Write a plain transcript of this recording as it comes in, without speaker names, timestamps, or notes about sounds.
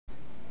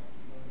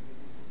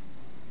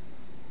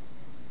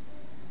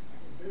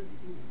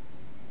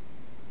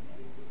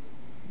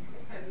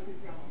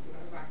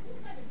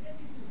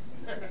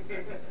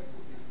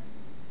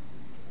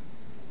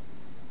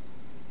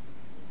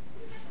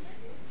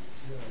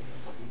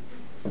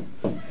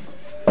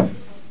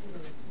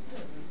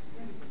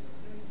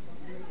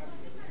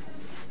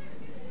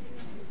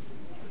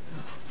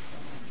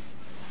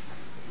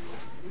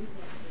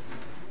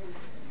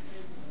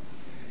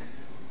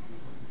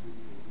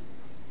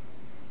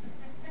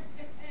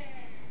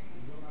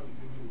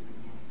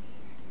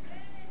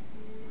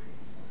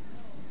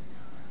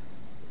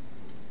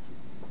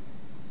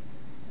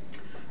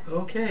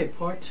Okay,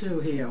 part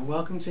 2 here.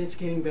 Welcome to It's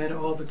Getting Better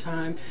All the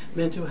Time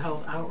Mental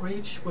Health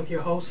Outreach with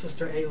your host,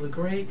 Sister A.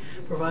 Legree,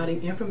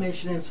 providing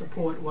information and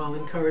support while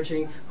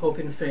encouraging hope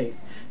and faith.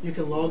 You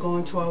can log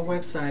on to our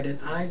website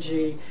at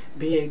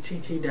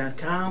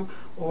igbatt.com,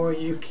 or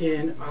you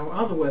can our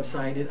other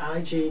website at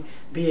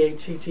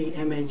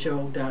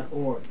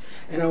igbattmho.org.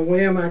 And I'm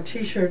wearing my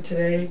t-shirt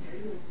today.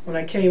 When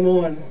I came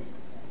on,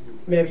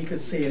 maybe you could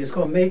see it. It's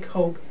called Make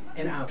Hope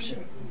an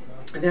Option.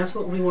 And that's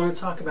what we want to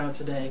talk about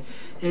today,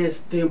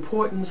 is the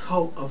importance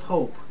of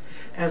hope.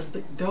 As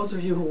those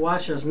of you who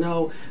watch us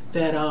know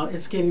that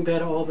It's Getting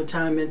Better All the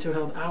Time Mental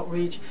Health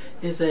Outreach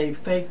is a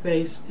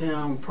faith-based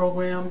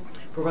program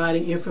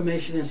providing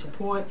information and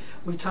support.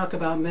 We talk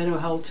about mental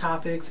health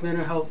topics,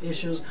 mental health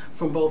issues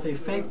from both a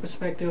faith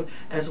perspective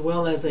as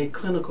well as a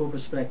clinical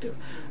perspective.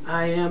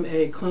 I am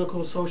a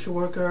clinical social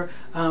worker.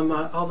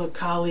 My other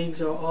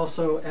colleagues are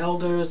also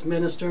elders,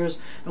 ministers,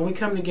 and we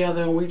come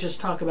together and we just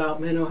talk about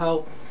mental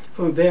health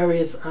from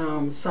various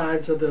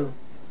sides of the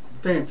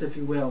fence, if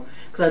you will,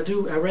 because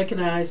I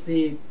recognize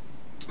the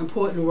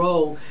important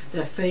role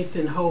that faith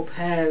and hope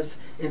has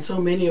in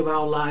so many of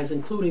our lives,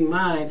 including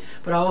mine,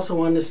 but I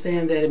also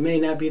understand that it may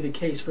not be the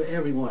case for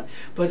everyone.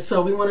 But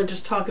so we want to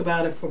just talk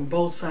about it from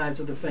both sides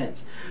of the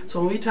fence.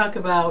 So when we talk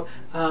about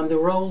the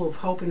role of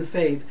hope and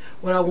faith,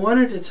 what I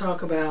wanted to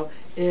talk about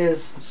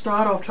is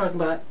start off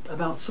talking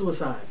about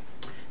suicide.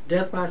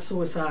 Death by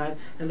suicide,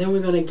 and then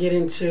we're going to get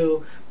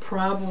into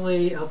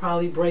I'll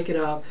probably break it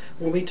up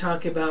when we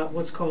talk about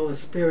what's called a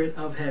spirit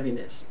of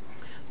heaviness.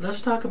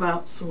 Let's talk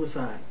about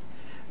suicide.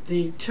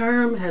 The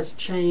term has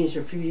changed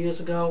a few years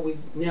ago. We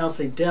now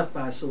say death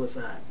by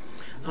suicide.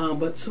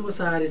 But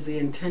suicide is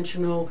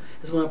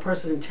when a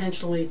person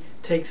intentionally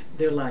takes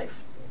their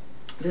life.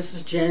 This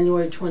is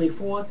January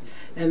 24th,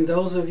 and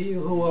those of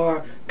you who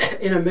are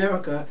in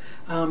America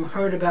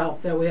heard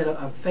about that we had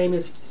a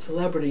famous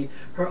celebrity.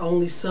 Her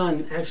only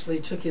son actually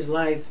took his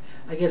life,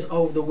 I guess,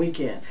 over the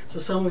weekend. So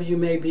some of you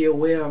may be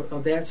aware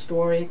of that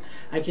story.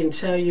 I can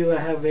tell you I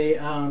have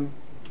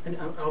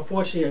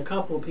unfortunately a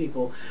couple of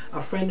people.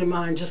 A friend of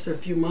mine just a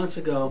few months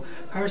ago,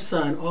 her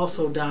son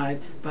also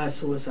died by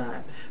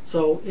suicide.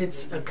 So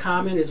it's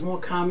more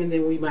common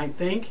than we might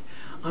think.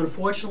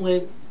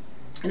 Unfortunately,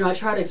 I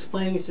try to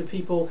explain it to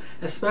people,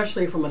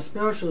 especially from a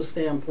spiritual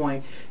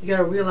standpoint. You got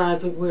to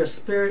realize that we're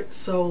spirit,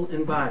 soul,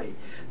 and body.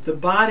 The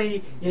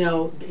body,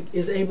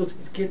 is able to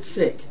get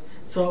sick.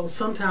 So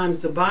sometimes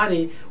the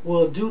body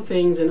will do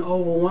things and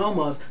overwhelm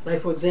us,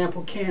 like, for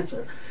example,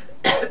 cancer,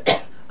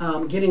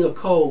 getting a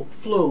cold,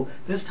 flu,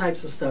 this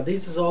types of stuff.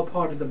 This is all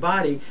part of the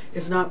body.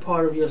 It's not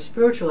part of your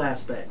spiritual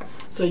aspect.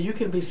 So you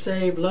can be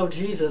saved, love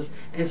Jesus,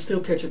 and still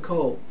catch a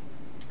cold.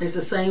 It's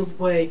the same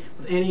way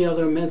with any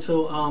other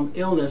mental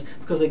illness,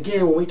 because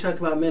again, when we talk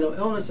about mental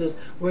illnesses,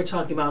 we're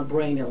talking about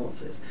brain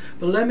illnesses.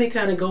 But let me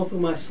kind of go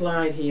through my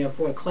slide here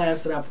for a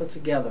class that I put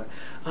together.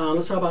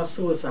 Let's talk about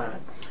suicide.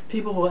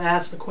 People will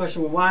ask the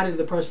question, well, why did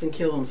the person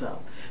kill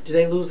themselves? Did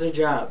they lose their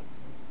job?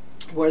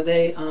 Were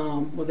they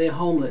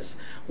homeless?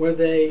 Were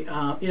they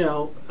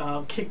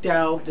kicked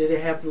out? Did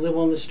they have to live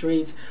on the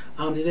streets?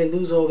 Did they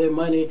lose all their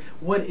money?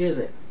 What is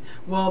it?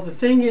 Well, the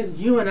thing is,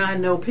 you and I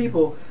know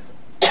people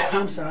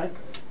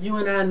you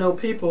and I know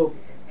people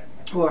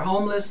who are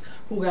homeless,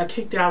 who got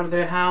kicked out of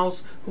their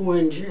house, who were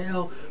in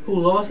jail, who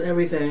lost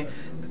everything,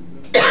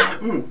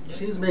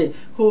 excuse me,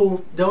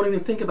 who don't even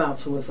think about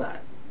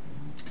suicide.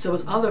 So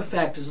it's other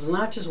factors. It's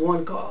not just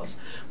one cause.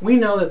 We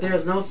know that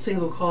there's no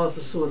single cause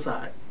of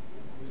suicide.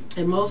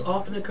 It most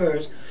often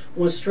occurs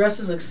when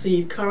stresses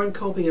exceed current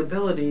coping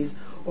abilities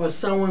or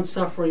someone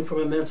suffering from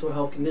a mental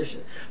health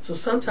condition. So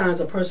sometimes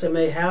a person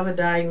may have a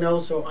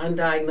diagnosed or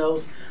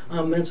undiagnosed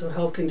mental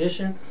health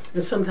condition,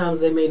 and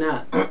sometimes they may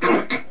not.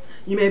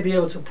 You may be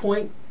able to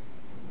point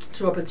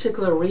to a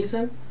particular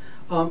reason.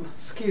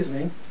 Excuse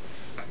me.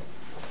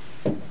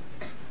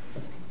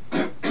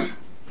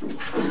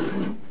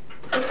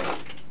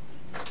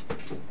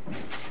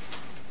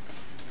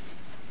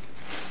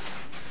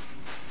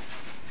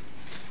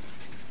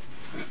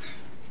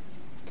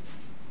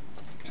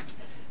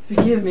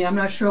 Forgive me, I'm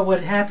not sure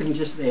what happened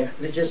just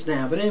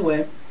now. But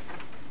anyway,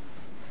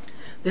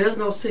 there's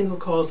no single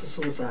cause of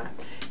suicide.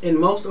 It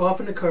most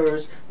often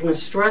occurs when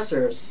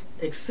stressors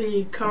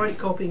exceed current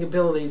coping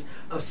abilities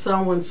of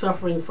someone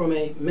suffering from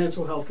a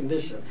mental health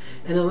condition.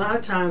 And a lot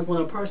of times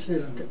when a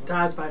person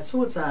dies by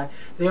suicide,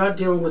 they are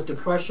dealing with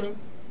depression,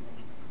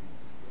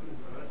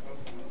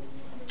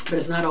 but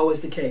it's not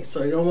always the case.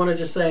 So you don't want to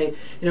just say,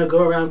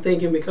 go around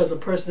thinking because a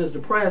person is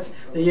depressed,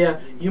 that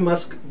you're going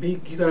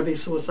to be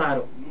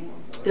suicidal.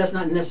 That's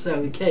not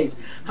necessarily the case.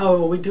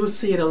 However, we do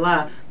see it a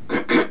lot.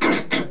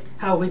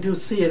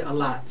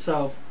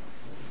 So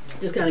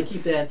just kind of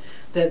keep that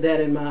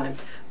in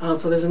mind.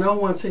 So there's no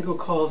one single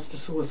cause to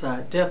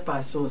suicide, death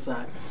by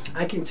suicide.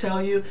 I can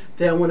tell you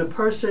that when a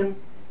person,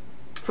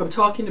 from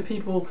talking to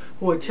people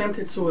who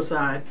attempted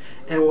suicide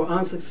and were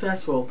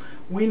unsuccessful,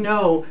 we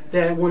know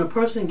that when a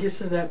person gets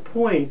to that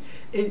point,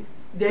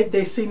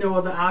 they see no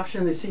other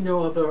option, they see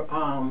no other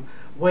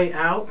way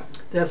out,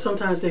 that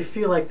sometimes they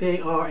feel like they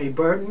are a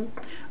burden.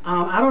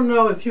 I don't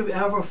know if you've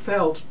ever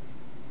felt,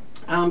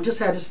 just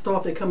had this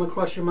thought that come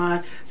across your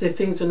mind, say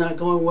things are not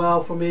going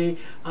well for me,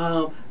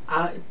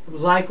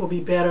 life will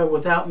be better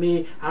without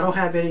me, I don't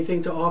have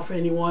anything to offer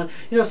anyone.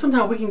 You know,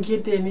 sometimes we can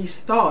get in these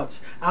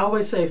thoughts. I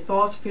always say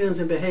thoughts, feelings,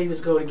 and behaviors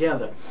go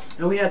together.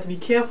 And we have to be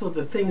careful of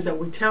the things that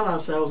we tell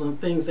ourselves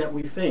and things that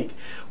we think.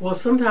 Well,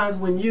 sometimes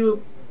when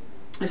you,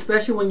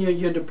 especially when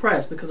you're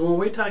depressed, because when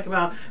we talk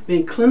about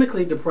being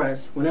clinically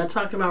depressed, we're not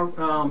talking about,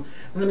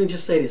 let me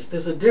just say this,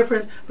 there's a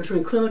difference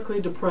between clinically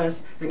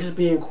depressed and just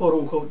being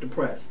quote-unquote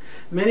depressed.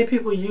 Many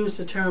people use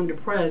the term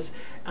depressed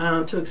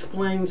to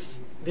explain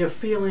their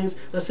feelings.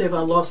 Let's say if I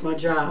lost my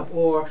job,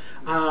 or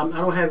I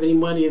don't have any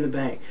money in the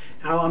bank,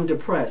 I'm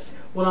depressed.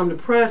 Well, I'm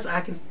depressed,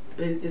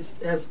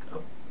 it's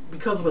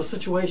because of a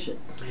situation.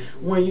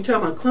 When you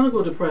talk about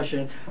clinical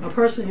depression, a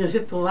person can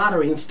hit the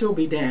lottery and still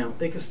be down.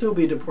 They can still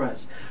be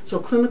depressed. So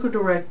clinical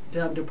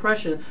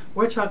depression,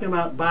 we're talking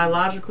about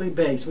biologically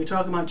based. We're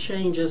talking about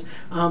changes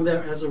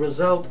that as a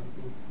result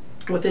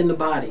within the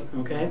body,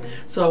 okay?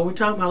 So we're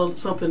talking about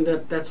something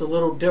that's a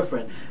little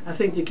different. I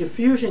think the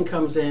confusion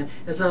comes in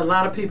is that a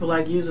lot of people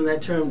like using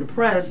that term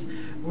depressed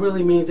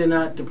really means they're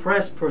not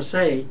depressed per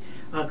se,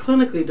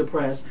 clinically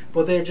depressed,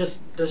 but that's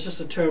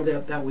just a term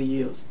that we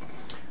use.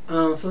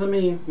 So let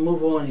me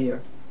move on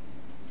here.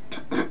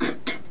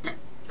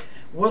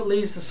 What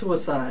leads to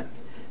suicide?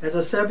 As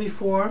I said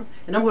before,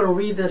 and I'm going to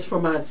read this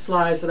from my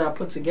slides that I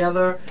put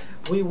together.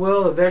 We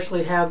will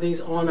eventually have these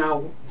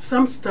on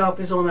some stuff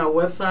is on our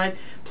website.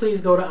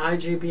 Please go to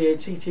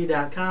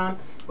igbatt.com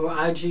or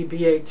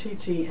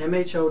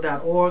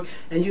igbattmho.org,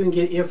 and you can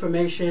get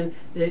information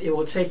that it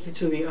will take you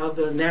to the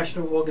other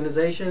national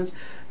organizations.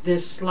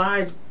 This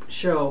slide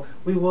show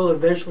we will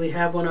eventually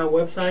have on our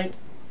website.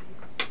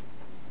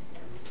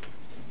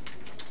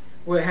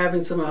 We're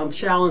having some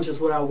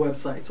challenges with our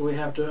website, so we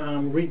have to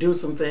redo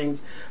some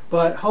things,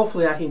 but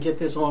hopefully I can get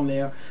this on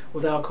there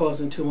without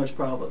causing too much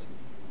problems.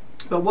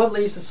 But what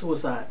leads to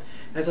suicide?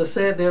 As I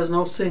said, there's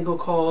no single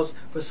cause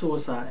for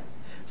suicide.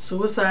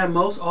 Suicide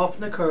most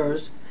often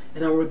occurs,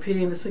 and I'm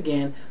repeating this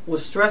again, when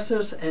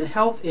stressors and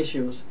health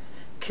issues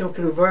can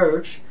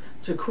converge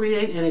to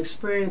create an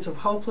experience of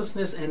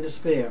hopelessness and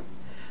despair.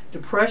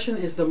 Depression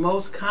is the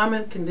most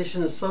common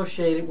condition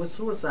associated with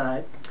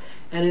suicide,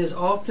 and it is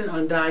often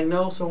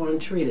undiagnosed or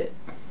untreated.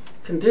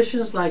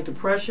 Conditions like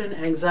depression,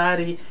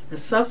 anxiety, and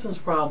substance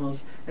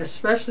problems,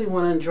 especially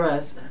when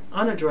unaddressed,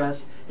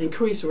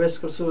 increase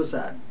risk of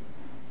suicide.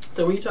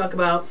 So when you talk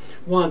about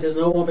one, there's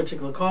no one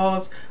particular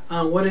cause,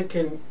 what it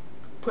can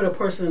put a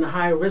person in a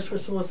higher risk for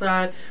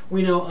suicide.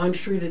 We know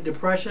untreated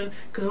depression,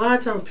 because a lot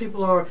of times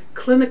people are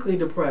clinically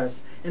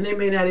depressed and they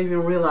may not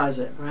even realize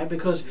it, right?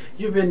 Because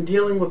you've been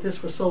dealing with this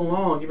for so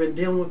long, you've been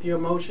dealing with your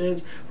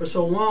emotions for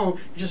so long,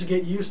 you just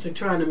get used to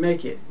trying to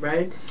make it,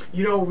 right?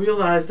 You don't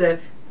realize that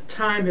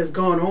time has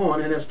gone on,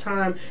 and as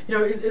time, you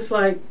know, it's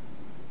like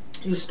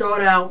you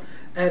start out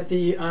at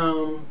the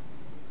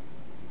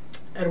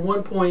at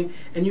one point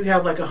and you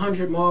have like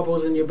 100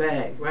 marbles in your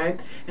bag, right?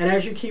 And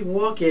as you keep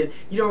walking,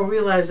 you don't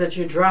realize that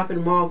you're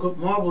dropping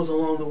marbles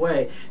along the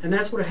way. And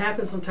that's what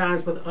happens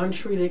sometimes with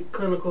untreated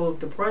clinical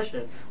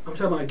depression. I'm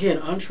talking about, again,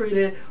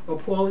 untreated or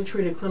poorly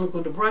treated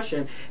clinical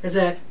depression, is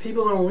that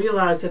people don't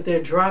realize that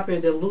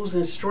they're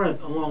losing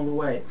strength along the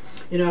way.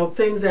 You know,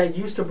 things that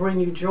used to bring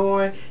you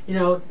joy, you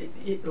know,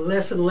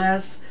 less and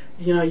less.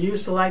 You know, you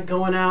used to like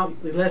going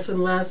out, less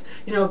and less.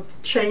 You know,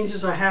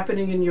 changes are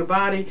happening in your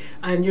body,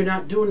 and you're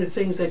not doing the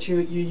things that you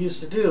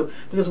used to do.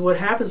 Because what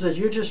happens is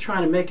you're just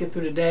trying to make it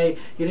through the day.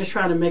 You're just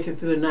trying to make it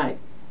through the night.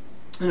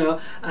 You know,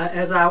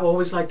 as I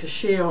always like to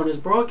share on this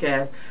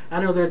broadcast,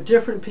 I know there are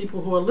different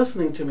people who are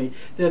listening to me.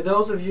 There are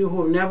those of you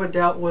who have never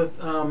dealt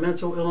with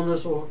mental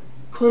illness or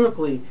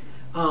clinically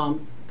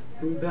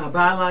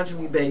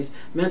biologically based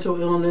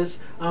mental illness,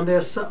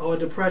 or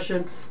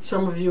depression.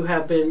 Some of you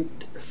have been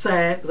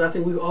sad, because I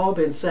think we've all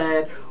been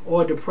sad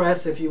or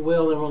depressed, if you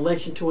will, in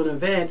relation to an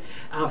event.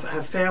 I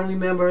have family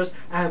members.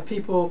 I have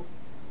people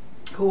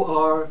who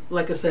are,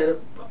 like I said,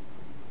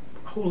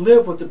 who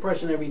live with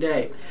depression every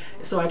day.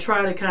 So I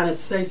try to kind of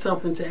say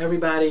something to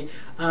everybody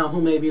who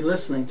may be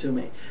listening to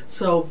me.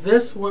 So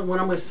this, what I'm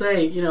going to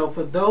say, you know,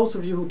 for those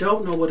of you who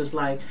don't know what it's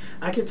like,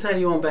 I can tell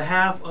you on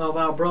behalf of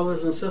our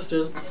brothers and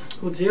sisters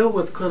who deal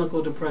with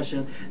clinical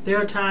depression, there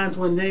are times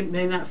when they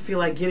may not feel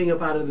like getting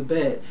up out of the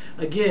bed.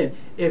 Again,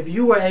 if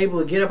you were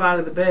able to get up out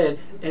of the bed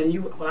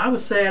and well, I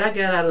was sad, I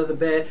got out of the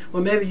bed,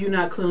 well, maybe you're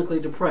not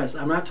clinically depressed.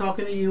 I'm not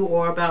talking to you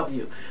or about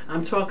you.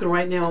 I'm talking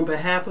right now on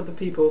behalf of the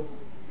people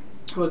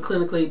who are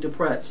clinically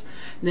depressed.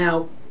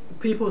 Now,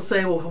 people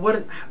say, well,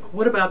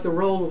 what about the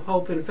role of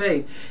hope and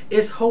faith?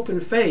 It's hope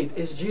and faith.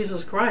 It's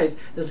Jesus Christ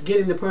that's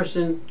getting the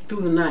person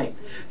through the night.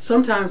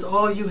 Sometimes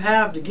all you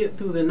have to get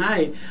through the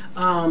night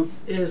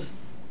is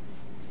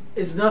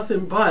is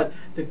nothing but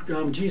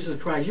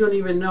Jesus Christ. You don't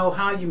even know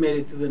how you made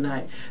it through the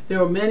night.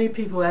 There are many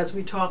people, as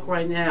we talk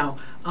right now,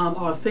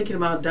 are thinking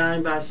about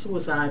dying by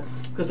suicide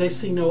because they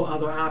see no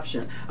other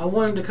option. I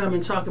wanted to come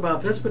and talk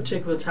about this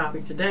particular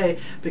topic today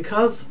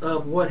because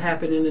of what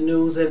happened in the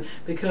news, and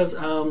because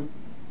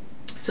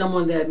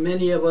someone that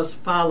many of us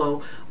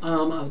follow,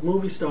 a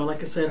movie star,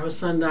 like I said, her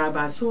son died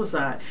by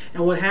suicide.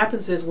 And what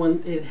happens is,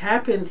 when it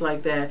happens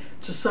like that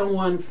to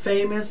someone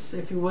famous,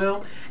 if you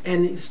will,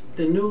 and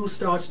the news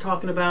starts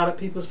talking about it,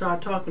 people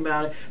start talking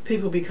about it,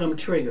 people become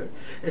triggered.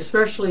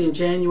 Especially in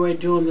January,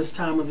 during this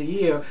time of the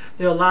year,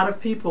 there are a lot of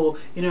people,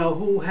 you know,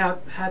 who have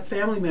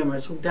family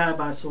members who died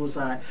by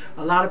suicide.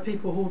 A lot of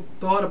people who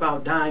thought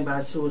about dying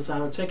by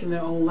suicide or taking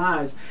their own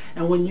lives.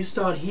 And when you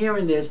start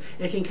hearing this,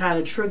 it can kind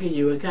of trigger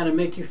you. It kind of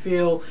make you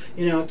feel,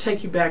 you know,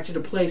 take you back to the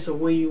place of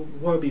where you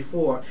were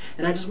before.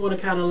 And I just want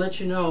to kind of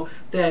let you know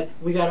that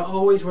we got to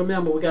always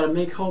remember, we got to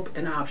make hope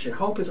an option.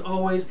 Hope is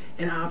always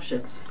an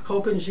option.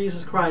 Hope in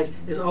Jesus Christ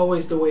is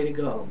always the way to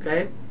go,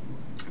 okay?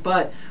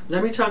 But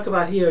let me talk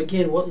about here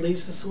again what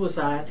leads to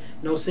suicide.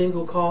 No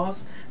single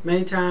cause.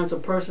 Many times a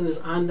person is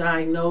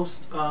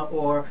undiagnosed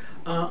or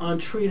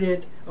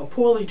untreated or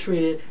poorly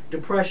treated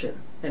depression,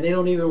 and they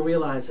don't even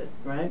realize it,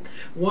 right?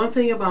 One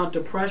thing about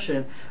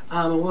depression,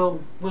 and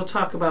we'll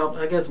talk about,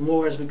 I guess,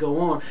 more as we go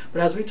on,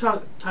 but as we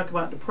talk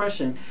about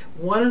depression,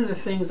 one of the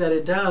things that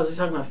it does is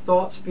talking about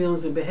thoughts,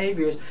 feelings, and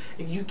behaviors.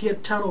 You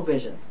get tunnel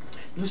vision.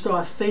 You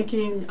start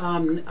thinking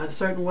a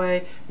certain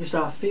way, you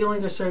start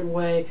feeling a certain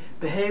way,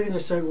 behaving a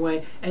certain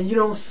way, and you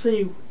don't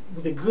see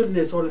the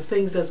goodness or the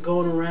things that's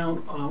going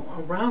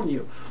around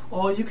you.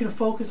 All you can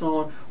focus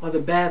on are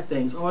the bad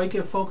things. All you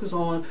can focus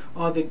on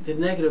are the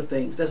negative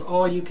things. That's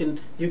all you can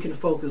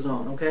focus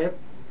on, okay?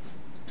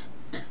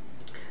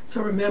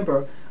 So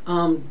remember,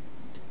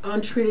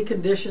 untreated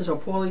conditions or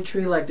poorly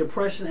treated, like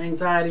depression,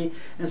 anxiety,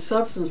 and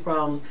substance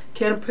problems,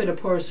 can put a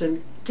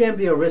person, can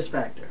be a risk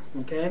factor,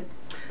 okay?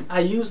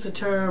 I use the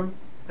term,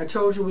 I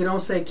told you we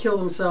don't say kill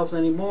themselves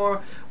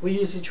anymore. We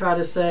usually try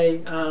to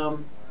say,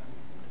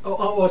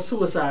 or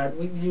suicide.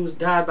 We use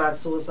died by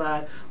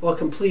suicide or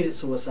completed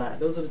suicide.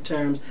 Those are the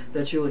terms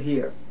that you'll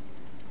hear.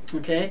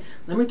 Okay,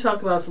 let me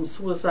talk about some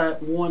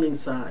suicide warning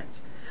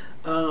signs.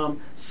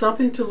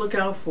 Something to look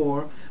out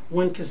for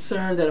when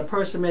concerned that a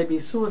person may be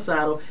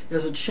suicidal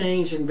is a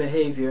change in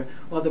behavior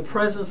or the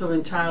presence of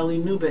entirely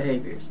new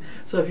behaviors.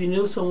 So if you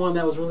knew someone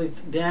that was really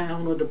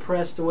down or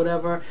depressed or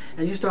whatever,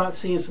 and you start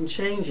seeing some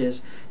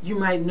changes, you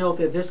might know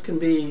that this can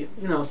be,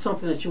 you know,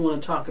 something that you want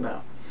to talk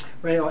about,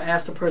 right, or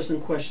ask the person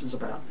questions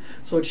about.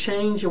 So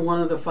change in one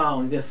of the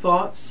following: their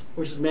thoughts,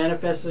 which is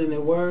manifested in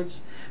their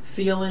words,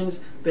 feelings,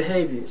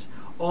 behaviors.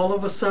 All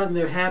of a sudden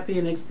they're happy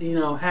and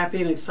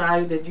happy and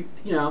excited that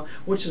you know,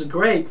 which is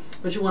great,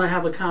 but you want to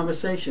have a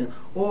conversation.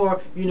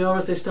 Or you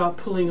notice they start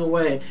pulling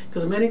away,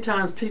 because many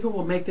times people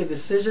will make their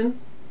decision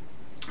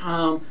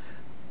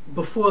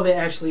before they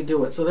actually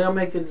do it. So they'll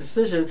make the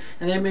decision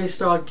and they may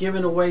start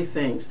giving away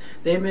things.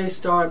 They may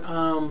start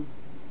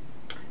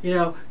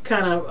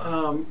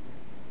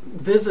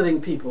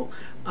visiting people.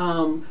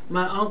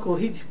 My uncle,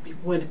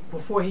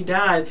 before he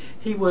died,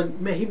 he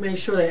made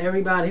sure that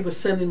everybody, he was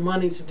sending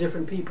money to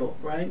different people,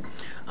 right?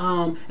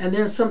 And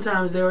then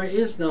sometimes there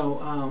is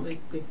no,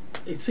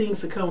 it seems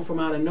to come from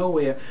out of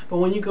nowhere. But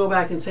when you go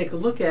back and take a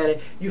look at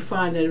it, you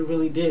find that it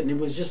really didn't. It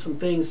was just some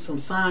things, some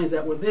signs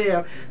that were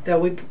there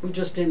that we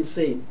just didn't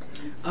see.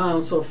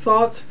 So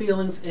thoughts,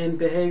 feelings, and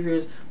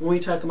behaviors when we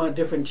talk about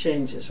different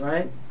changes,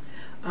 right?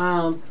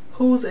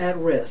 Who's at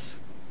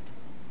risk?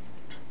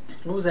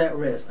 Who's at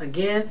risk?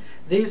 Again,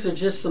 these are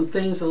just some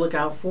things to look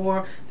out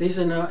for. These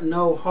are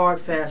no hard,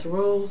 fast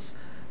rules.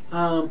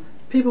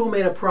 People who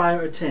made a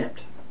prior attempt,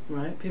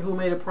 right? People who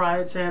made a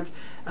prior attempt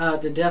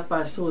to death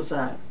by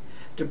suicide.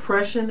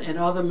 Depression and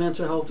other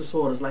mental health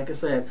disorders. Like I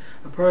said,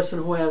 a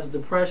person who has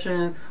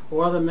depression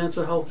or other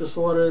mental health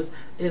disorders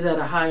is at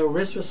a higher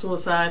risk for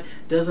suicide.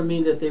 Doesn't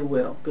mean that they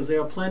will, because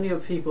there are plenty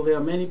of people, there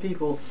are many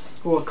people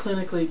who are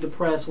clinically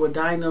depressed, who are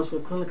diagnosed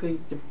with clinically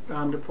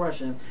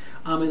depression,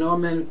 in our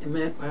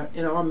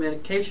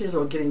medications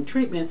or getting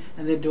treatment,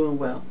 and they're doing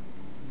well.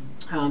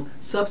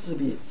 Substance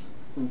abuse,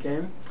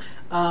 okay?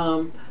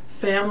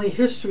 Family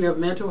history of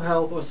mental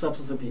health or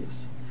substance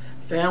abuse.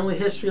 Family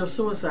history of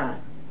suicide,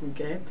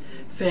 okay?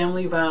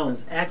 Family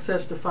violence,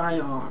 access to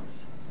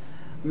firearms,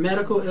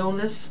 medical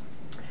illness,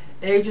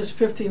 ages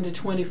 15 to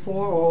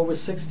 24 or over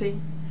 60.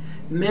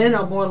 Men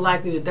are more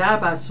likely to die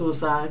by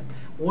suicide.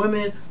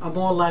 Women are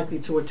more likely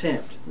to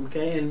attempt,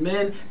 okay? And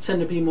men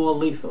tend to be more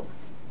lethal,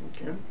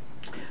 okay?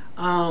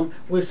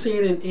 We're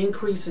seeing an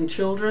increase in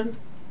children,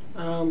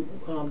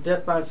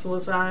 death by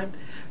suicide.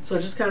 So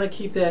just kind of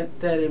keep that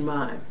in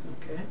mind,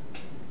 okay?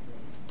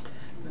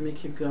 Let me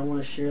keep going. I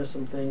want to share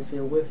some things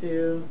here with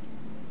you.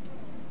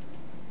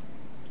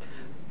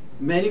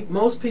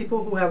 Most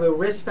people who have a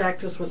risk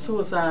factors for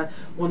suicide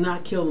will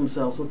not kill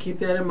themselves. So keep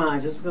that in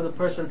mind. Just because a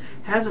person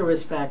has a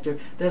risk factor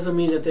doesn't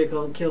mean that they're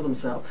going to kill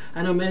themselves.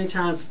 I know many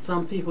times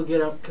some people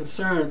get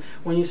concerned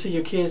when you see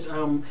your kids,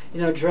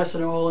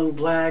 dressing all in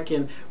black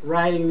and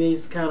writing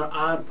these kind of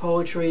odd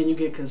poetry, and you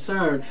get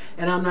concerned.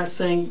 And I'm not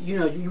saying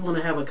you want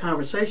to have a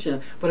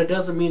conversation, but it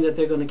doesn't mean that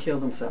they're going to kill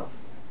themselves.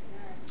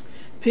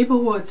 People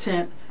who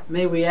attempt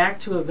may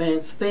react to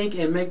events, think,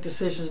 and make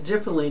decisions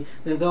differently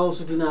than those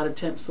who do not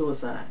attempt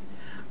suicide.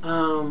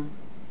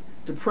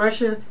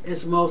 Depression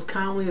is most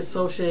commonly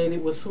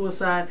associated with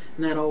suicide,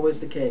 not always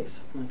the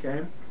case.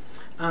 Okay,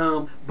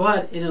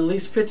 but in at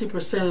least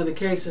 50% of the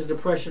cases,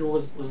 depression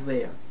was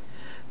there.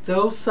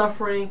 Those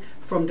suffering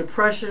from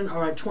depression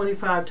are at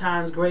 25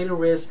 times greater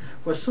risk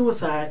for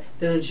suicide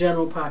than the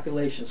general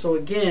population. So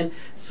again,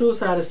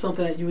 suicide is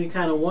something that we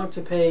kind of want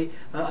to pay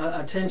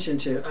attention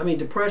to. I mean,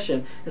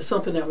 depression is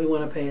something that we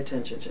want to pay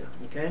attention to.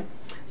 Okay,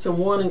 some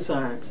warning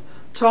signs.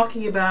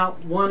 Talking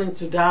about wanting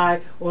to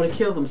die or to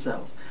kill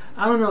themselves.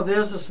 I don't know,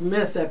 there's this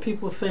myth that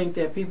people think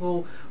that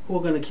people who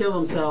are going to kill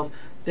themselves,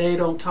 they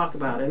don't talk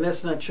about it, and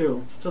that's not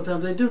true.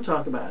 Sometimes they do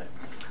talk about it.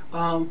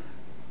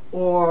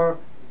 Or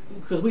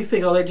because we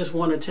think, oh, they just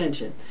want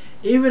attention.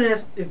 Even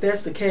if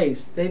that's the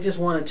case, they just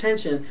want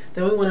attention,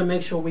 then we want to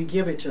make sure we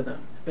give it to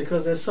them,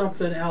 because there's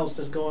something else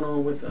that's going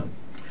on with them.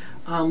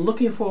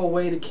 Looking for a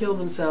way to kill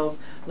themselves,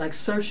 like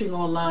searching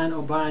online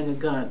or buying a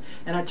gun.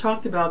 And I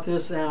talked about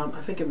this, I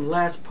think in the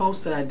last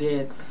post that I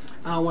did,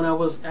 when I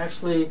was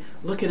actually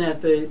looking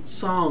at the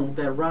song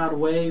that Rod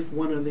Wave,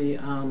 one of the,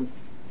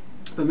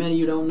 for many of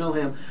you don't know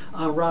him,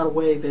 Rod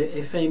Wave,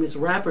 a famous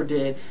rapper,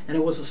 did, and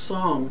it was a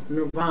song,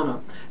 Nirvana,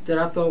 that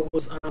I thought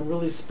was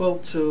really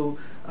spoke to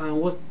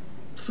what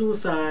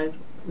suicide.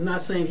 I'm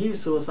not saying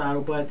he's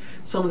suicidal, but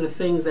some of the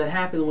things that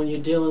happen when you're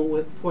dealing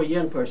with for a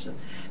young person.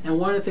 And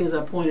one of the things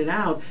I pointed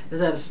out is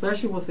that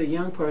especially with a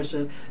young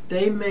person,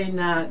 they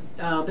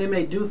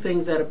may do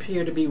things that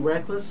appear to be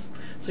reckless.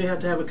 So you have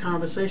to have a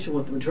conversation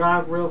with them.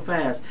 Drive real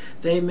fast.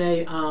 They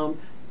may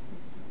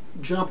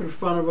jump in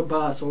front of a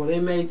bus, or they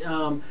may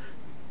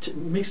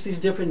mix these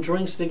different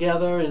drinks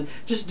together and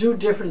just do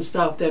different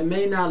stuff that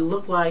may not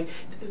look like.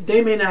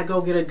 They may not go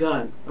get a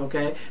gun,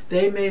 okay?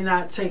 They may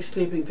not take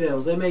sleeping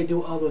pills. They may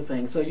do other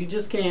things. So you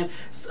just can't,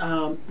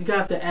 you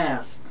have to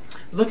ask.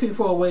 Looking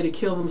for a way to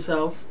kill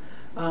themselves,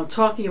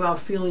 talking about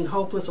feeling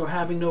hopeless or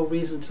having no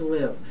reason to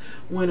live.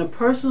 When a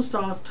person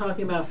starts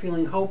talking about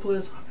feeling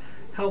hopeless,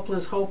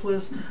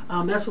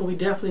 that's when we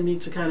definitely need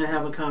to kind of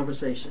have a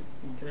conversation,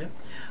 okay?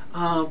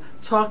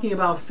 Talking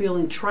about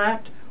feeling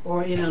trapped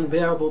or in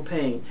unbearable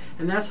pain.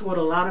 And that's what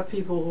a lot of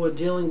people who are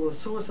dealing with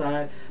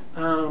suicide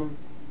talk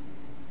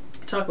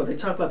about. They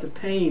talk about the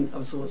pain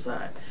of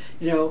suicide.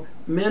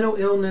 Mental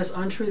illness,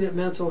 untreated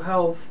mental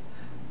health,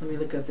 let me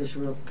look at this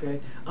real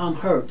quick,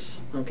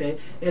 hurts, okay?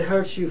 It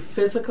hurts you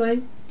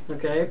physically,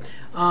 okay?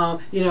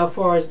 As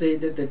far as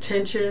the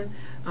tension,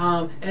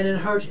 and it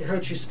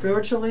hurts you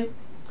spiritually,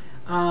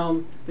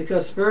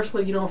 because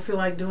spiritually you don't feel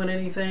like doing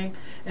anything,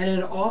 and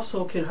it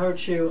also can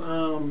hurt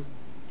you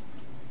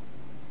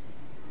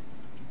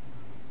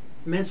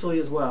mentally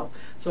as well.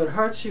 So it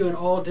hurts you in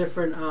all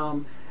different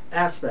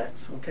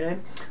aspects, okay?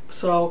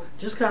 So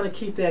just kind of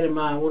keep that in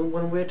mind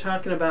when we're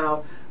talking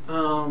about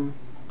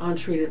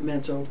untreated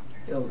mental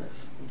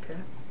illness, okay?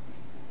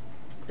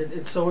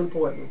 It's so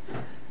important.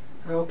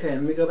 Okay,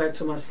 let me go back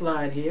to my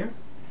slide here.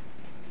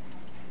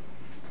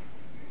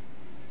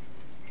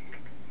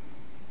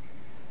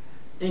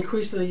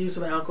 Increase in the use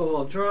of alcohol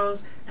or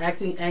drugs,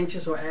 acting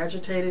anxious or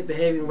agitated,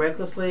 behaving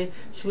recklessly,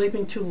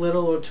 sleeping too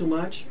little or too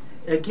much.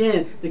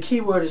 Again, the key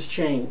word is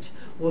change.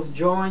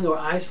 Withdrawing or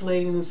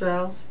isolating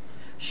themselves,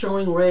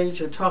 showing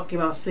rage or talking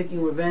about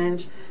seeking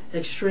revenge,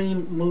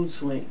 extreme mood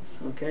swings,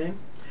 okay?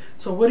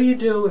 So what do you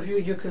do if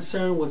you're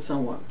concerned with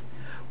someone?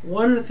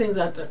 One of the things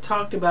I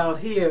talked about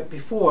here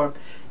before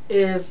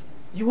is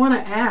you want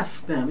to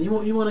ask them. You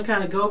want to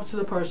kind of go up to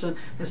the person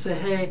and say,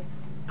 hey,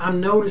 I'm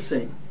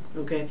noticing,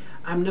 okay?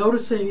 I'm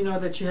noticing,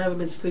 that you haven't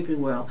been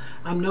sleeping well.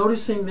 I'm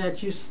noticing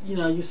that you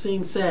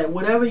seem sad.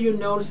 Whatever you're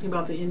noticing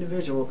about the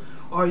individual,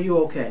 are you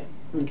okay?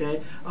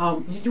 Okay.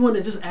 You want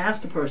to just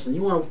ask the person.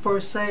 You want to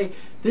first say,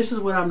 this is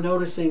what I'm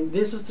noticing.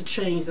 This is the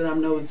change that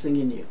I'm noticing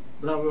in you.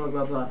 Blah, blah,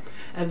 blah, blah.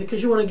 And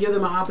because you want to give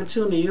them an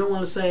opportunity. You don't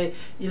want to say,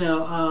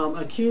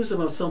 accuse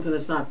them of something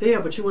that's not there,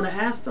 but you want to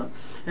ask them.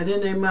 And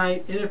then they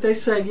might, and if they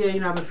say,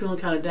 yeah, I've been feeling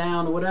kind of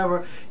down or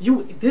whatever,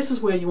 this is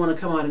where you want to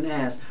come out and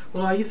ask,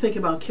 well, are you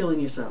thinking about killing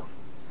yourself?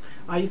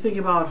 Are you thinking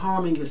about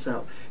harming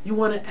yourself? You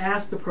want to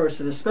ask the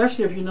person,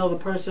 especially if you know the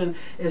person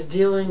is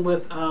dealing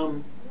with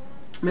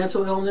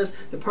mental illness,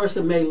 the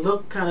person may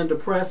look kind of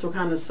depressed or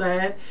kind of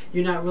sad.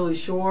 You're not really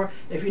sure.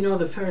 If you know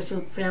the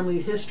person's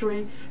family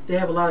history, they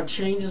have a lot of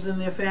changes in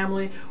their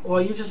family,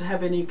 or you just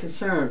have any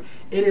concern.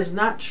 It is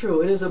not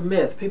true. It is a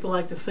myth. People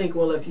like to think,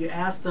 well, if you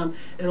ask them,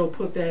 it'll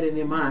put that in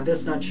their mind.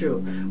 That's not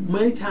true.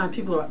 Many times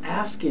people are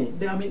asking.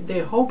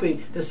 They're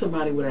hoping that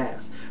somebody would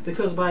ask.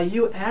 Because by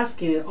you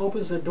asking, it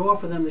opens the door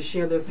for them to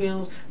share their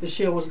feelings, to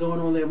share what's going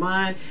on in their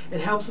mind.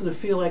 It helps them to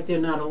feel like they're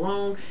not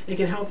alone. It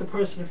can help the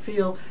person to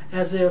feel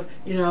as if,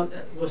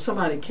 well,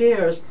 somebody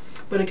cares,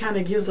 but it kind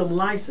of gives them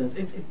license.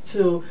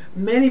 So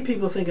many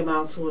people think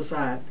about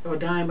suicide or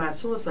dying by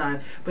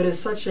suicide, but it's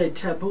such a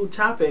taboo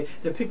topic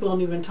that people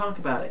don't even talk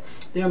about it.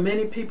 There are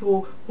many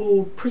people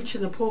who preach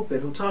in the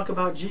pulpit, who talk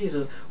about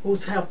Jesus, who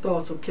have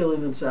thoughts of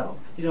killing themselves.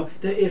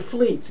 It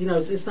fleets.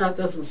 It's not,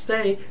 doesn't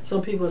stay.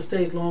 Some people it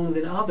stays longer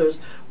than others.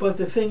 But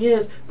the thing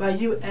is, by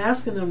you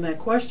asking them that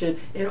question,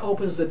 it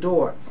opens the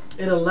door.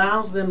 It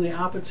allows them the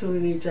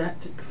opportunity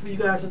for you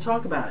guys to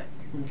talk about it.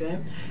 Okay,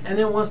 and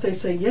then once they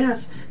say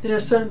yes, then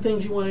there's certain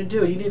things you want to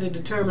do. You need to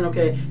determine,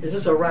 okay, is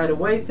this a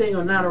right-away thing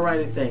or not a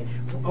right-away thing,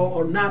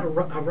 or not a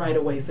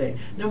right-away thing.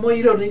 Number one,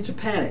 you don't need to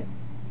panic.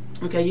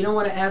 Okay, you don't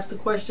want to ask the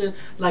question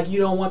like you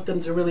don't want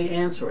them to really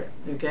answer it.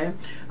 Okay,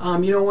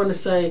 you don't want to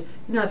say,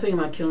 you're not thinking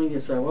about killing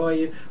yourself, are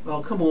you?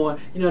 Well, come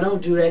on,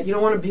 don't do that. You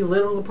don't want to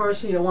belittle the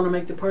person. You don't want to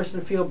make the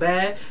person feel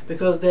bad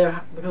because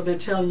they're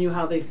telling you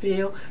how they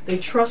feel. They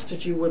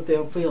trusted you with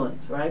their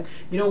feelings, right?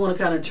 You don't want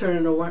to kind of turn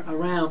it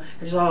around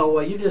and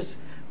just,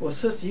 well,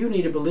 sister, you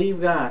need to believe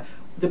God.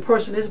 The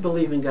person is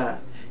believing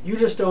God. You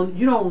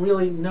don't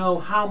really know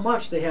how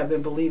much they have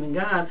been believing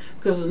God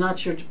because it's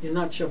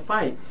not your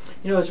fight.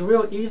 It's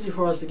real easy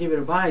for us to give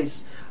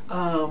advice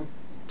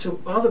to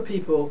other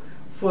people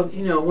for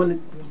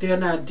when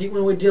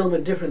we're dealing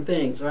with different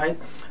things, right?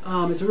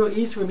 It's real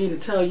easy for me to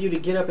tell you to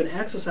get up and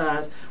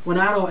exercise when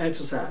I don't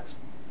exercise.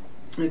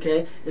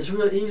 Okay, it's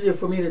real easy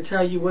for me to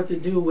tell you what to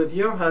do with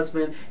your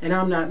husband and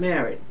I'm not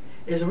married.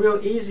 It's real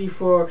easy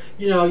for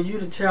you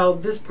to tell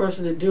this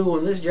person to do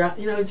on this job.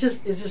 It's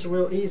just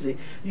real easy.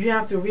 You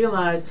have to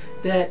realize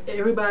that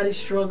everybody's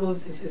struggle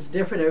is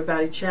different.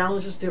 Everybody's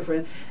challenge is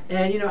different.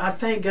 And I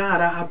thank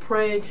God. I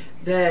pray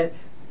that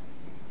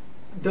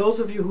those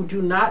of you who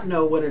do not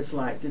know what it's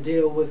like to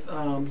deal with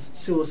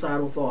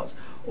suicidal thoughts,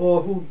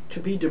 or to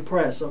be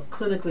depressed or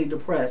clinically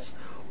depressed,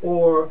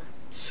 or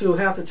to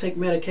have to take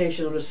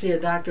medication or to see a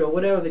doctor or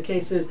whatever the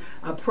case is,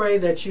 I pray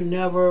that you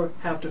never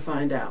have to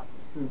find out.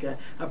 Okay,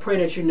 I pray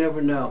that you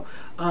never know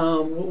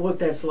what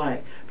that's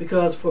like,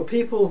 because for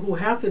people who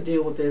have to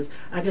deal with this,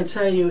 I can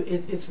tell you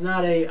it's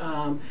not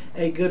a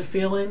good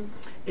feeling.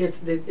 It's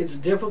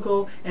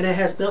difficult, and it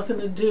has nothing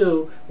to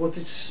do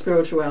with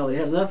spirituality.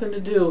 It has nothing to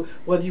do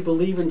whether you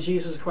believe in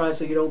Jesus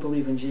Christ or you don't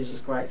believe in Jesus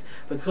Christ.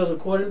 Because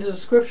according to the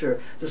Scripture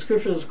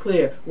is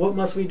clear. What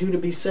must we do to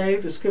be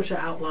saved? The Scripture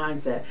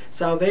outlines that.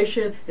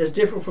 Salvation is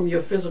different from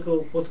your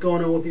physical, what's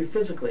going on with you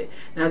physically.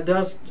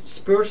 Now,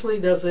 spiritually,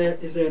 is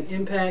there an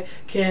impact?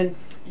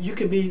 You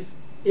can be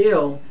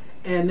ill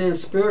and then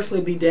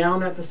spiritually be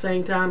down at the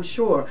same time?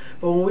 Sure.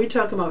 But when we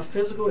talk about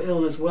physical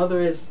illness, whether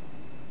it's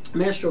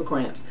menstrual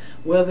cramps,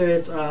 whether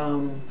it's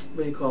what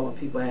do you call it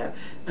people have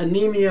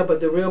anemia but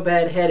the real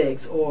bad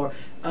headaches, or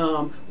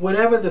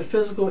whatever the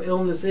physical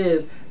illness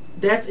is,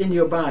 that's in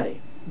your body.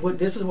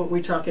 This is what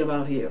we're talking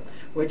about here.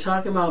 We're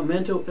talking about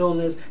mental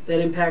illness that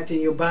impact in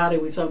your body.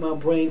 We're talking about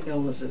brain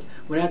illnesses.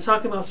 We're not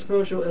talking about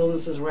spiritual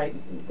illnesses right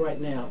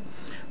now.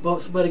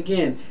 But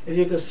again, if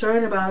you're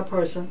concerned about a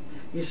person,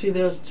 you see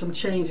there's some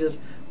changes,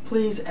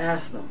 please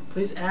ask them.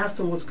 Please ask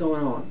them what's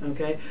going on,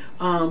 okay?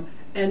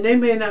 And they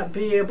may not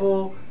be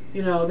able,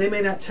 they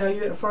may not tell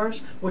you at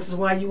first, which is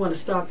why you want to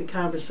start the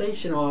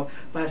conversation off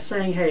by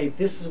saying, hey,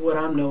 this is what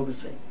I'm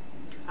noticing.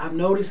 I'm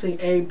noticing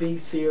A, B,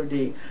 C, or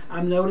D.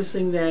 I'm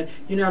noticing that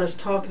you're not as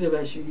talkative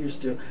as you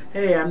used to.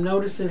 Hey, I'm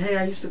noticing, hey,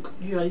 I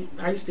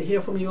used to hear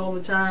from you all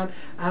the time.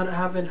 I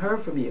haven't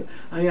heard from you.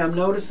 I'm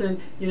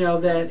noticing,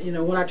 that,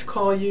 when I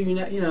call you,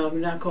 you're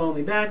not calling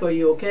me back. Are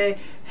you okay?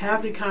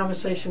 Have the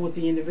conversation with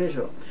the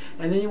individual.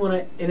 And then you want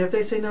to, and if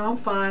they say, no, I'm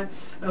fine,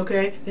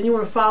 okay, then you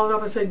want to follow it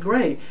up and say,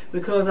 great,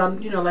 because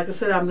I'm, like I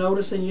said, I'm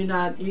noticing you're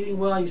not eating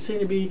well. You seem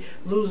to be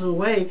losing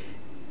weight.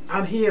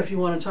 I'm here if you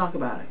want to talk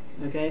about it.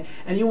 Okay,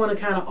 and you want to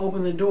kind of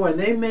open the door, and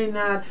they may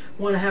not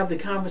want to have the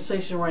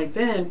conversation right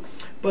then,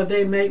 but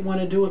they may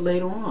want to do it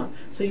later on.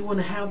 So you want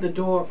to have the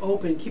door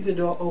open, keep the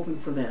door open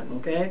for them.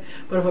 Okay,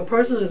 but if a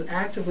person is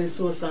actively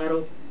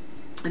suicidal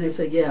and they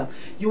say, yeah,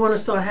 you want to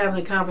start having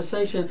a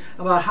conversation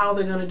about how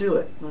they're going to do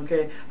it.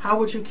 Okay, how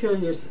would you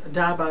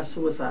die by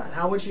suicide?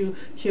 How would you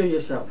kill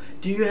yourself?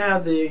 Do you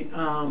have the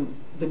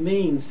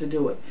means to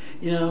do it?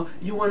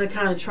 You want to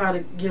kind of try to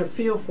get a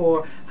feel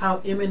for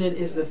how imminent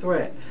is the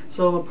threat.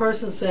 So if a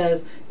person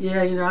says,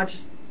 yeah, I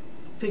just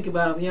think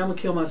about, I'm going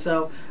to kill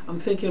myself.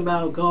 I'm thinking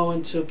about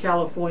going to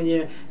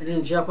California and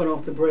then jumping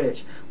off the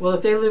bridge. Well,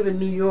 if they live in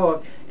New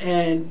York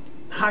and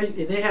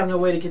they have no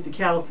way to get to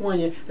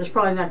California, that's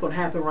probably not going to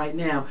happen right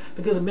now,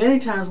 because many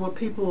times what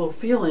people are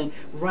feeling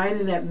right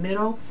in that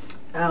middle,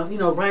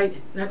 right,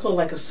 and I call it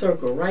like a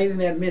circle, right in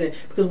that minute,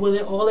 because when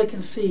all they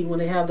can see when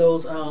they have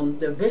those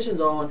their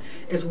visions on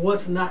is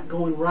what's not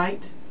going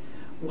right,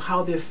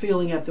 how they're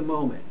feeling at the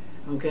moment.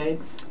 Okay,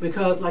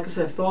 because like I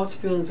said, thoughts,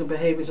 feelings, and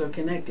behaviors are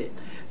connected.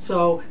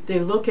 So they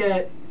look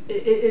at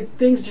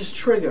things just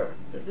trigger.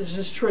 It's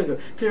just trigger.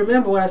 Because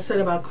remember what I said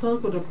about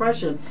clinical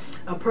depression,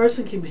 a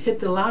person can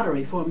hit the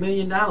lottery for $1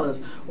 million,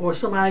 or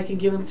somebody can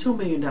give them $2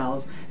 million,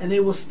 and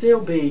they will still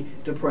be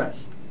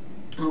depressed.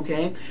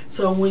 Okay,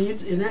 so when you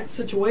in that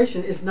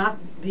situation, it's not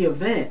the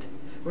event,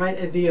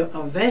 right? The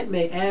event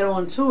may add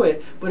on to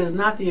it, but it's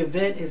not the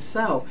event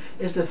itself.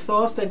 It's the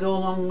thoughts that go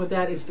along with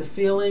that. It's the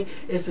feeling.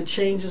 It's the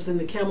changes in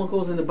the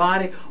chemicals in the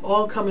body,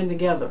 all coming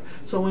together.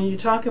 So when you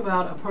talk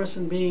about a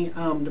person being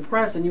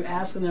depressed, and you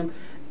asking them,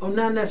 or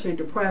not necessarily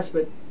depressed,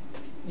 but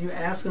you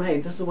ask them,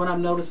 hey, this is what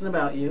I'm noticing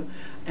about you,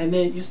 and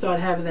then you start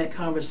having that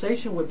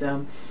conversation with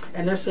them.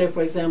 And let's say,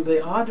 for example,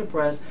 they are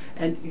depressed,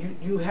 and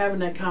you having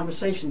that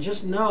conversation,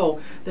 just know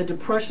that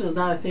depression is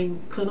not a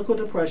thing, clinical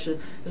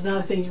depression is not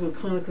a thing you would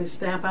clinically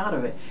stamp out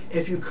of it.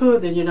 If you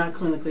could, then you're not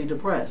clinically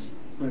depressed.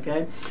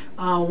 Okay?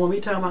 When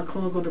we talk about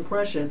clinical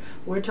depression,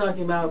 we're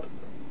talking about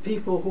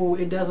people who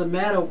it doesn't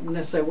matter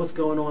necessarily what's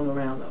going on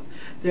around them.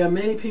 There are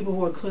many people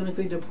who are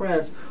clinically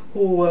depressed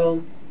who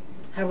will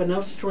have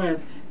enough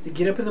strength to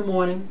get up in the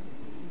morning,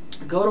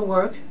 go to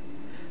work,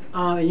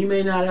 and you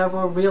may not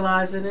ever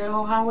realize it.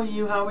 Oh, how are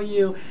you? How are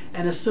you?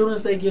 And as soon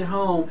as they get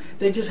home,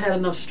 they just had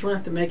enough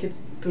strength to make it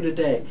through the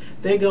day.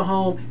 They go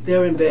home,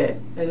 they're in bed.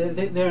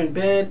 They're in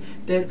bed.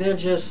 They're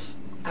just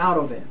out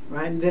of it,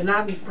 right? And they're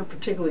not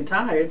particularly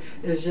tired.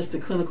 It's just the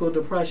clinical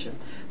depression.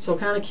 So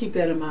kind of keep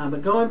that in mind.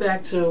 But going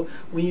back to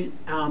when you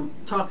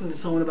talking to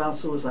someone about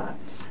suicide,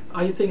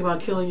 are you thinking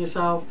about killing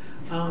yourself?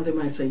 They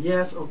might say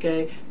yes,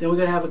 okay. Then we're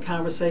going to have a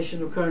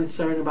conversation of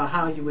concern about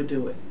how you would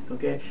do it,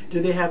 okay. Do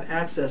they have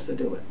access to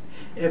do it?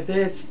 If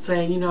they're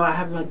saying, I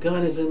have my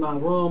gun is in my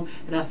room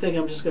and I think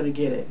I'm just going to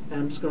get it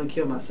and I'm just going to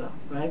kill myself,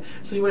 right?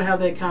 So you want to have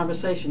that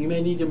conversation. You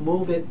may need to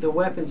move the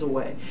weapons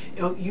away.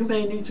 You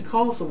may need to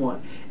call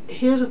someone.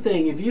 Here's the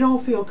thing, if you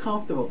don't feel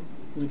comfortable,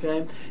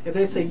 okay, if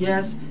they say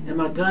yes and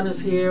my gun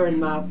is here and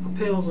my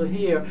pills are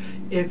here,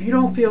 if you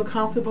don't feel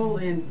comfortable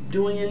in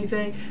doing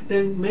anything,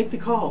 then make the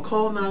call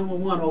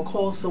 911 or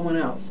call someone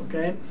else,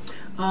 okay.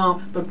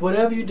 But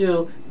whatever you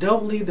do,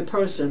 don't leave the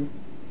person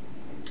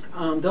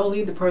alone. Don't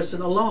leave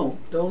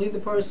the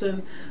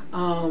person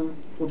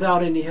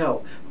without any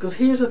help. Because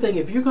here's the thing,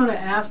 if you're going to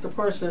ask the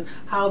person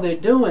how they're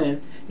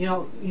doing,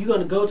 you're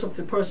going to go to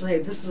the person, hey,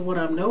 this is what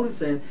I'm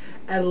noticing.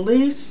 At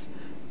least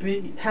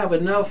have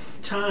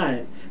enough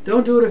time.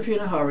 Don't do it if you're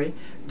in a hurry.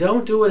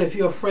 Don't do it if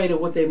you're afraid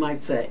of what they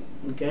might say.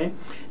 Okay?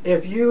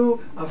 If you're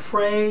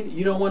afraid,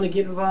 you don't want to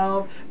get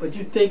involved, but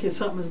you think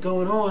something's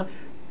going on,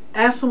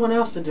 ask someone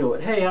else to do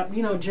it. Hey,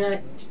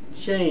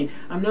 Jane,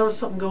 I've noticed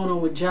something going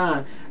on with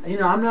John.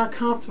 I'm not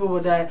comfortable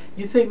with that.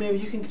 You think maybe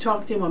you can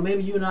talk to him, or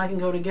maybe you and I can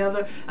go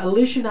together? At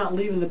least you're not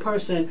leaving the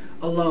person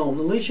alone.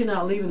 At least you're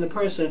not leaving the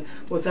person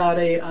without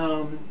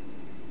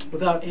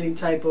without any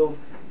type of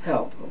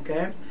help.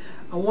 Okay?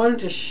 I wanted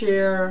to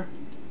share.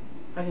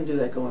 I can do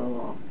that going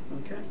along.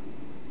 Okay?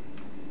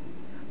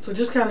 So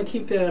just kind of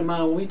keep that in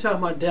mind when we talk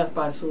about death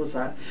by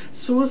suicide.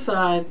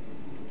 Suicide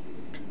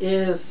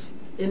is,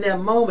 in that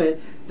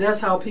moment,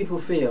 that's how people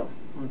feel.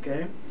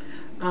 Okay?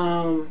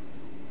 So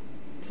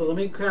let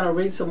me kind of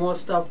read some more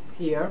stuff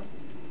here.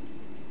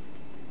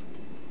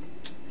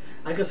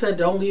 Like I said,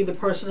 don't leave the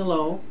person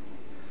alone.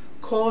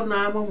 Call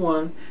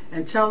 911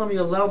 and tell them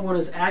your loved one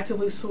is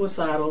actively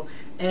suicidal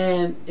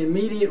and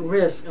immediate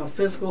risk of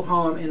physical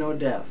harm and or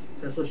death.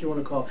 That's what you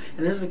want to call.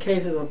 And this is the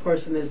case if a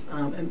person is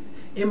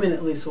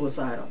imminently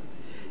suicidal.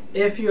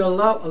 If your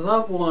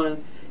loved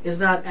one is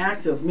not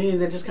active, meaning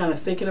they're just kind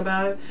of thinking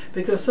about it,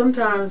 because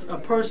sometimes a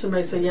person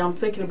may say, yeah, I'm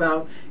thinking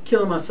about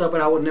killing myself,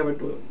 but I would never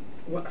do it.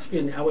 Well,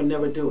 excuse me, I would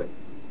never do it.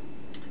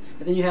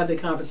 And then you have the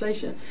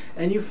conversation,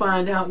 and you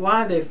find out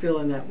why they're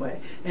feeling that way.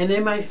 And they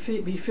might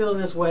be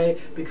feeling this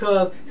way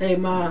because, hey,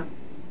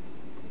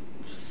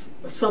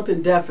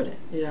 something definite.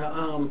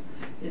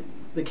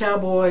 The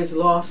Cowboys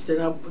lost,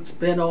 and I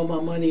spent all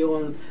my money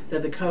on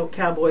that the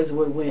Cowboys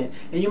would win.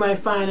 And you might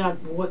find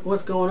out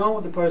what's going on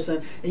with the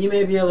person, and you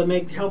may be able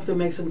to help them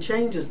make some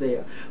changes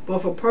there. But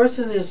if a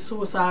person is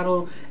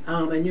suicidal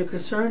and you're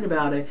concerned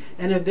about it,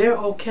 and if they're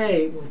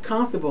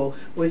comfortable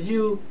with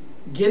you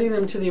getting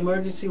them to the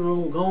emergency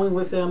room, going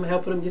with them,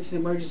 helping them get to the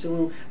emergency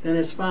room, then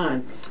it's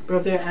fine. But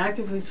if they're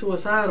actively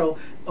suicidal,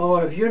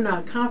 or if you're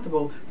not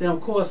comfortable, then of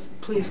course,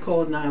 please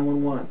call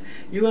 911.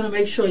 You're going to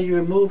make sure you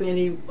remove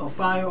any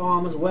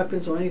firearms,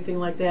 weapons, or anything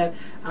like that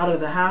out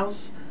of the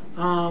house.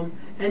 And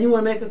you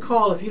want to make a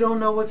call. If you don't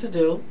know what to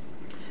do,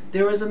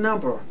 there is a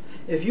number.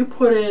 If you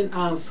put in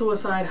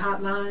suicide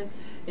hotline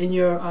in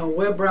your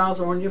web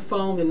browser or on your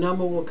phone, the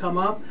number will come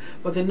up.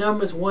 But the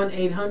number is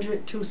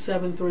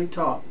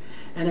 1-800-273-TALK.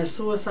 And a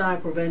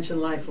suicide prevention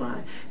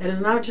lifeline. And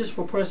it's not just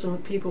for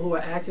people who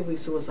are actively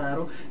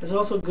suicidal. It's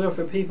also good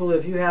for people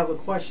if you have a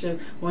question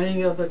or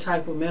any other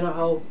type of mental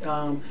health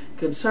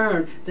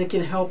concern that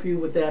can help you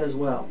with that as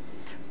well.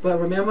 But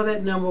remember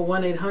that number,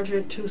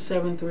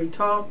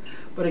 1-800-273-TALK.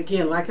 But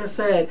again, like I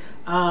said,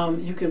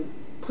 you can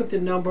put the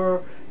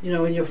number,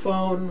 in your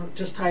phone.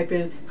 Just type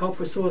in help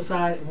for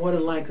suicide, and more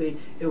than likely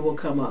it will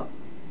come up.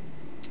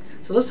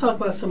 So let's talk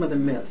about some of the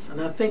myths.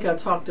 And I think I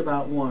talked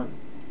about one.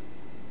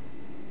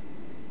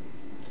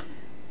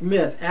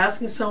 Myth: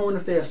 asking someone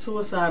if they are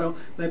suicidal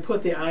may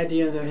put the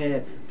idea in their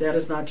head. That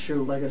is not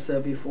true, like I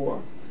said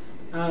before.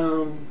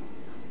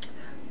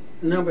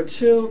 Number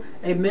 2,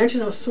 a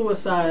mention of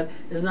suicide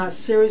is not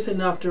serious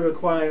enough to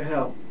require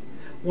help.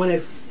 When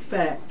in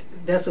fact,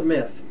 that's a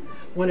myth.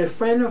 When a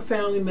friend or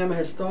family member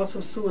has thoughts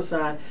of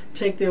suicide,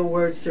 take their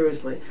words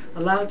seriously.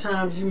 A lot of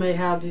times you may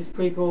have these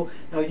people,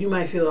 you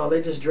might feel, oh,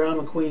 they're just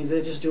drama queens,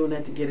 they're just doing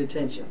that to get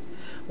attention.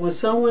 When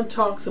someone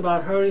talks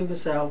about hurting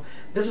themselves,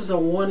 this is a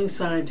warning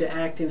sign to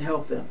act and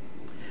help them.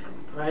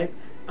 Right?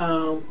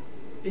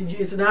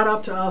 It's not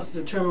up to us to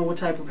determine what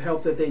type of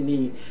help that they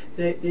need.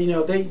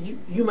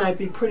 You might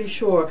be pretty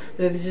sure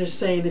that they're just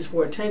saying this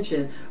for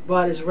attention,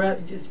 but it's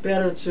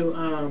better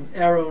to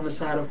err on the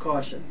side of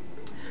caution.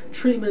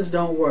 Treatments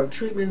don't work.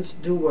 Treatments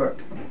do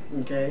work.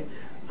 Okay.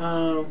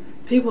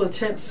 People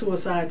attempt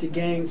suicide to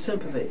gain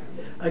sympathy.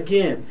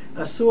 Again,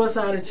 a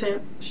suicide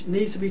attempt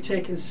needs to be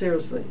taken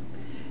seriously.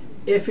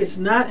 If it's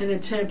not an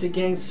attempt to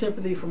gain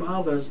sympathy from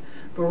others,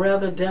 but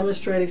rather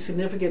demonstrating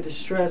significant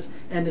distress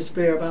and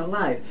despair about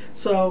life.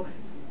 So,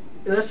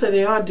 let's say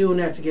they are doing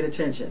that to get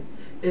attention.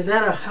 Is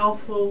that a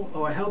helpful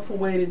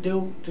way to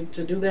do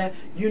that?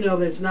 You know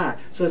that it's not.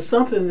 So it's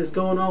something that's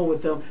going on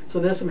with them. So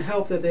there's some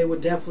help that they would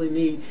definitely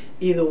need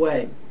either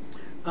way.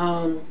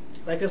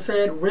 Like I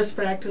said, risk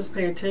factors,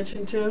 pay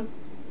attention to.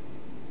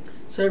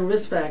 Certain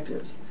risk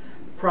factors.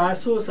 Prior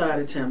suicide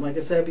attempt, like I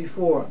said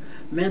before.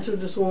 Mental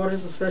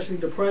disorders, especially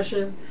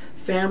depression.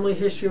 Family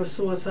history of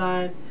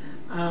suicide.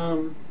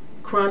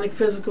 Chronic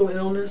physical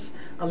illness.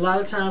 A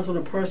lot of times when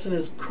a person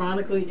is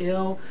chronically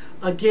ill,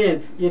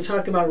 again, you're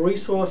talking about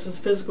resources,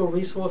 physical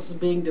resources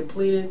being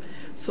depleted,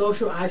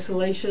 social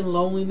isolation,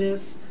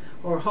 loneliness,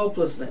 or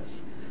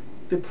hopelessness.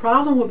 The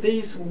problem with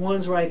these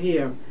ones right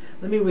here,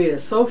 let me read it.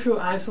 Social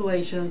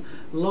isolation,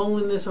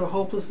 loneliness or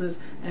hopelessness,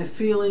 and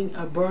feeling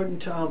a burden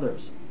to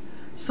others.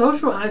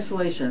 Social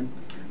isolation,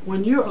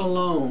 when you're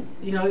alone,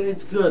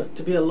 it's good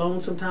to be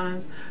alone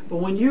sometimes, but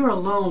when you're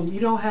alone, you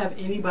don't have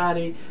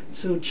anybody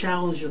to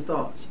challenge your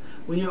thoughts.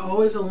 When you're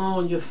always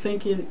alone, you're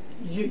thinking,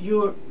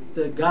 you're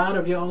the God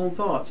of your own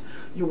thoughts.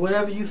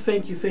 Whatever you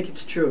think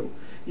it's true.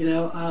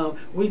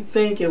 We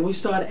think and we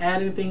start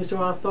adding things to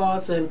our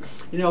thoughts, and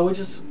we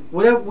just,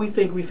 whatever we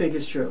think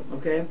is true,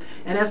 okay?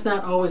 And that's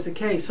not always the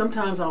case.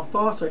 Sometimes our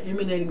thoughts are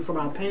emanating from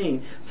our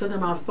pain.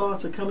 Sometimes our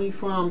thoughts are coming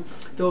from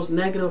those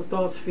negative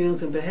thoughts,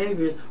 feelings, and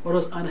behaviors, or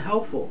those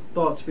unhelpful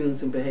thoughts,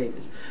 feelings, and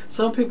behaviors.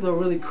 Some people are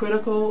really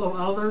critical of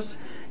others,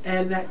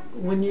 and that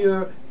when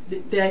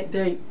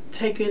they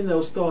take in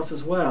those thoughts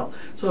as well.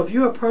 So if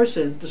you're a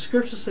person, the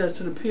scripture says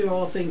to the pure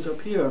all things are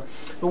pure,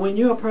 but when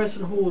you're a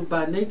person who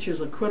by nature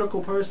is a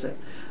critical person,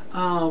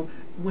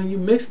 when you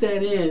mix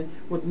that in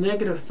with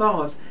negative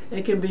thoughts,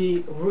 it can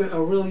be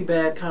a really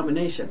bad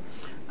combination.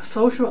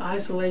 Social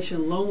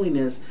isolation,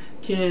 loneliness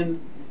can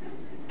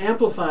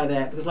amplify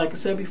that, because like I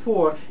said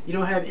before, you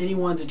don't have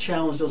anyone to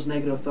challenge those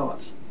negative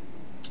thoughts.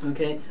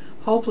 Okay?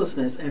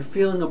 Hopelessness and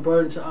feeling a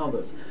burden to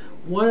others.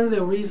 One of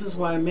the reasons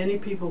why many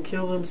people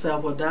kill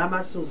themselves or die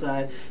by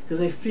suicide, because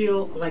they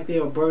feel like they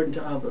are a burden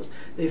to others.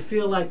 They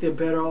feel like they're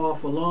better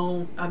off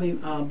alone.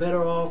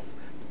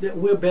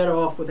 We're better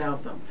off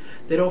without them.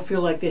 They don't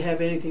feel like they have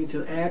anything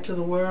to add to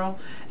the world.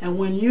 And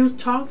when you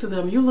talk to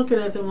them, you're looking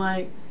at them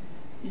like,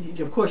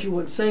 of course you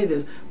wouldn't say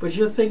this, but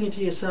you're thinking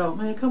to yourself,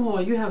 man, come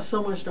on, you have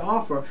so much to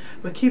offer.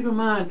 But keep in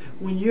mind,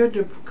 when you're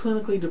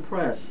clinically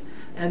depressed,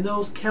 and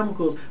those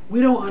chemicals,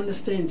 we don't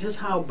understand just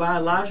how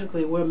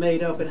biologically we're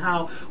made up, and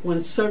how when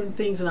certain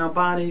things in our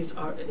bodies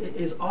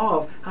is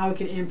off, how it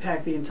can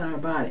impact the entire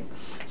body.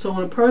 So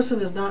when a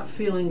person is not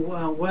feeling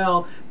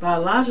well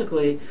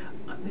biologically,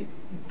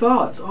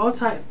 thoughts,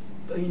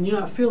 you're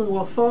not feeling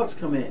well, thoughts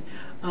come in.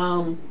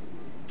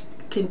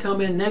 Can come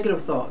in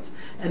negative thoughts,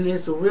 and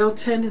there's a real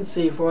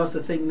tendency for us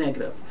to think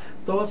negative.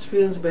 Thoughts,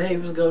 feelings,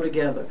 behaviors go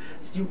together.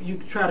 So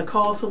you try to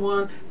call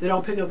someone, they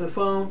don't pick up the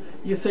phone,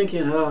 you're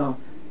thinking, oh,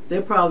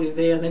 they're probably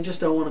there and they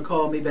just don't want to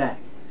call me back.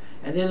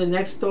 And then the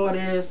next thought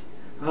is,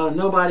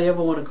 nobody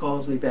ever want to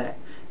call me back.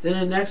 Then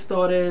the next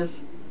thought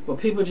is, well,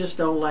 people just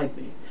don't like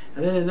me.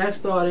 And then the next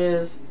thought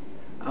is,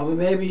 well,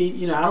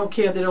 maybe, I don't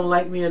care if they don't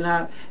like me or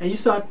not. And you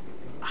start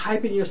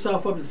hyping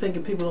yourself up to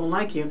thinking people don't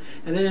like you.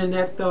 And then the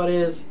next thought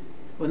is,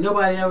 well,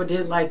 nobody ever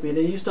did like me. And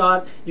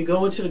then you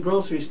go into the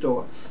grocery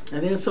store,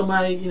 and then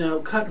somebody,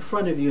 cut in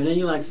front of you. And then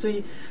you're like,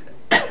 see,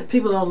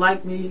 people don't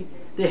like me.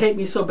 They hate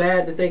me so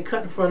bad that they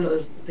cut in front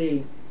of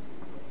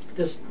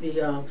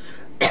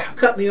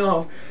cut me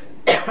off.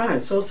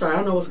 I'm so sorry, I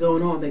don't know what's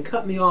going on. They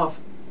cut me off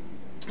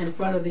in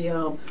front of the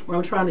where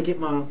I'm trying to get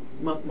my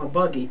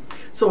buggy.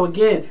 So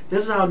again,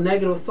 this is how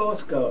negative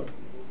thoughts go.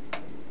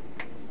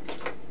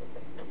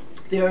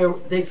 They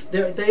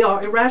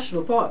are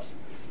irrational thoughts.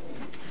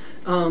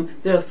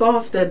 There are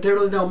thoughts that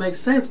really don't make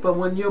sense, but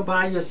when you're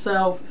by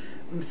yourself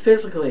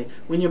physically,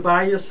 when you're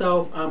by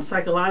yourself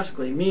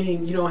psychologically,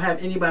 meaning you don't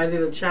have anybody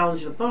there to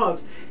challenge your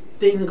thoughts,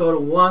 things go to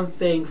one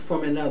thing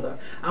from another.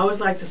 I always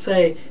like to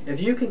say,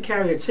 if you can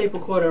carry a tape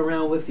recorder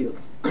around with you,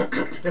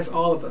 that's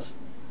all of us,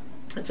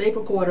 a tape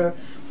recorder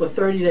for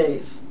 30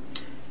 days,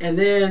 and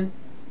then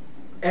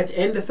at the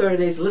end of 30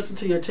 days, listen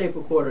to your tape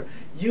recorder.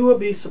 You will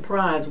be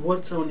surprised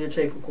what's on your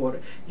tape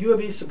recorder. You will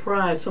be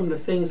surprised some of the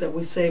things that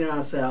we say to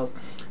ourselves,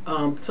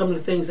 some of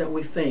the things that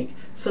we think,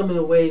 some of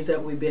the ways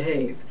that we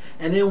behave.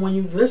 And then when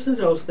you listen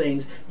to those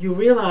things, you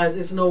realize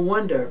it's no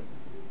wonder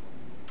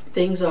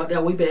things are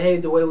that we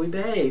behave the way we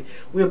behave.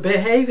 We're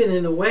behaving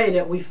in the way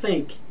that we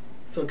think.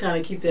 So kind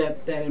of keep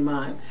that in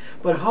mind.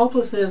 But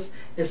hopelessness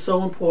is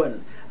so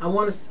important. I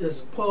want to,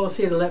 as Paul is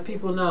here, to let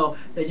people know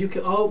that you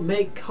can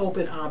make hope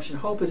an option.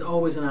 Hope is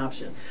always an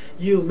option.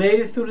 You've made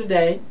it through the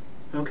day,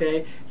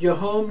 okay? You're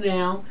home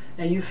now,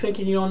 and you're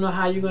thinking you don't know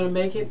how you're going to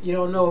make it. You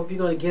don't know if you're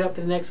going to get up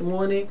the next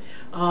morning.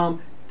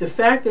 The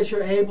fact that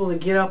you're able to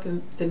get up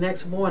the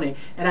next morning,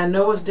 and I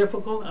know it's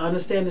difficult. I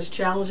understand it's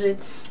challenging.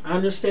 I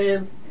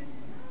understand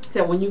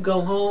that when you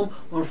go home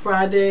on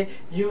Friday,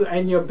 you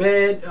in your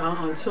bed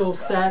until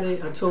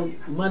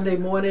Monday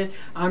morning.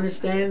 I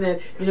understand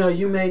that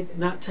you may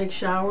not take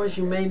showers,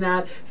 you may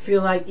not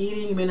feel like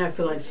eating, you may not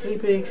feel like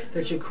sleeping,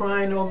 that you're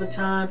crying all the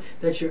time,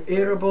 that you're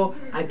irritable.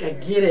 I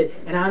get it,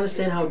 and I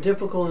understand how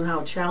difficult and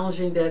how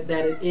challenging that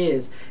it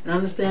is, and I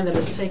understand that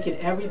it's taking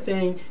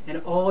everything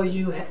and all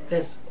you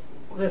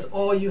that's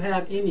all you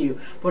have in you.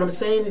 What I'm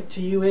saying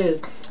to you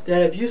is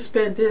that if you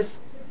spent this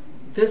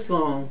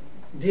long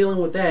dealing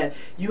with that,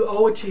 you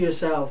owe it to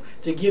yourself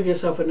to give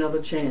yourself another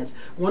chance.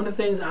 One of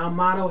the things, our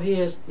motto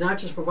here is not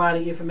just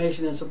providing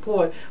information and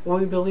support,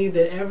 but we believe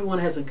that everyone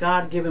has a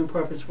God-given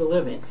purpose for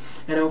living.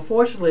 And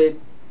unfortunately,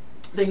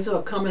 things that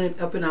are coming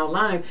up in our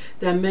life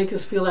that make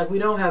us feel like we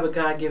don't have a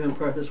God-given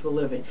purpose for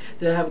living,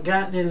 that have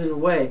gotten in the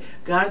way.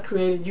 God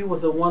created you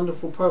with a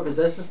wonderful purpose.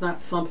 That's just not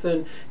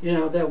something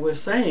that we're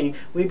saying.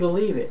 We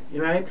believe it,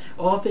 right?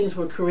 All things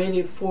were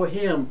created for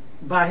Him,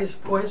 for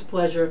His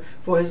pleasure,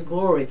 for His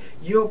glory.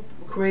 You're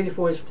created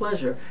for His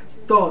pleasure.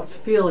 Thoughts,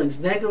 feelings,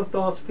 negative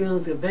thoughts,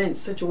 feelings, events,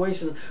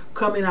 situations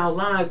come in our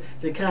lives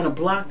to kind of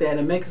block that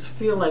and make us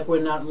feel like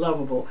we're not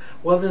lovable.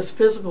 Whether it's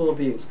physical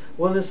abuse,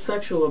 whether it's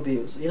sexual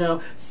abuse.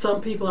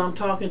 Some people I'm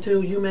talking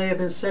to, you may have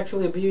been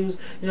sexually abused,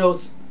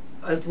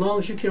 as long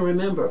as you can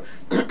remember.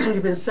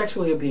 You've been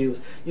sexually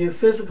abused, you're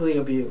physically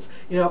abused.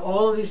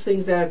 All of these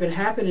things that have been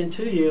happening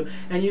to you,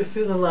 and you're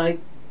feeling like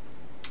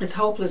it's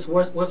hopeless.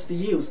 What's the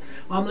use?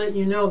 Well, I'm letting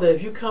you know that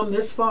if you come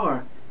this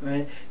far,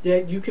 right,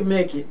 that you can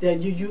make it, that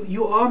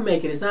you are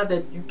making it. It's not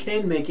that you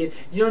can make it.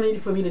 You don't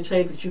need for me to tell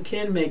you that you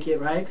can make it,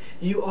 right?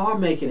 You are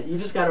making it. You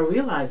just got to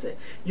realize it.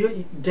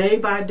 You day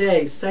by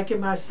day,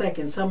 second by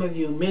second, some of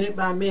you minute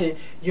by minute,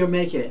 you're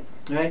making it,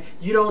 right?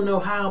 You don't know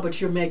how,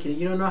 but you're making it.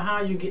 You don't know how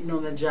you're getting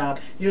on the job.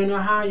 You don't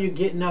know how you're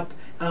getting up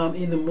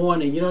in the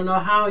morning. You don't know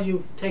how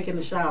you've taken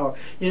a shower.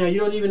 You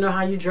don't even know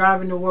how you're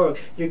driving to work.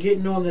 You're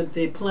getting on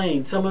the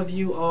plane. Some of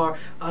you are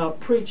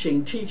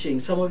preaching, teaching.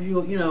 Some of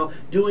you,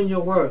 doing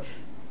your work.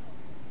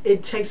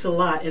 It takes a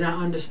lot, and I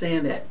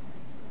understand that.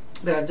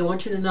 But I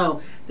want you to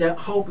know that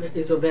hope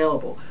is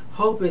available.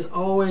 Hope is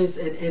always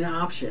an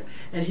option.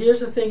 And here's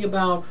the thing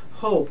about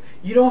hope.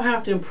 You don't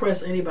have to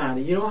impress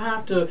anybody. You don't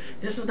have to,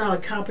 this is not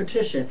a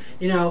competition,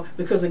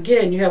 because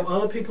again, you have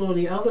other people on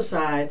the other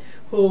side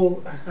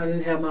who, I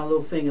didn't have my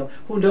little thing up,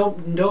 who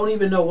don't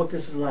even know what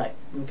this is like,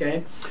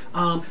 okay?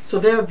 So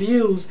their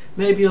views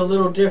may be a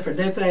little different.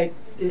 They think,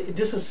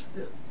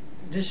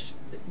 this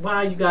why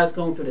are you guys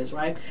going through this,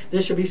 right?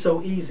 This should be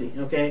so easy,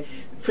 okay?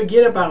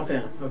 Forget about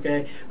them,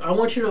 okay? I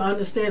want you to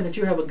understand that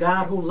you have a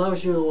God who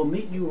loves you and will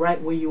meet you right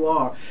where you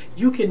are.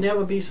 You can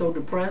never be so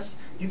depressed.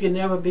 You can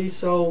never be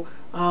so,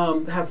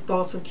 have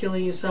thoughts of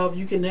killing yourself.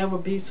 You can never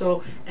be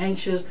so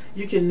anxious.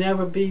 You can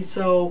never be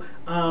so,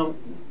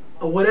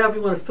 whatever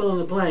you want to fill in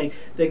the blank,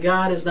 that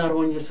God is not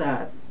on your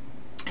side.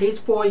 He's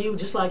for you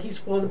just like He's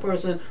for the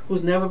person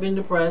who's never been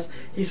depressed.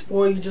 He's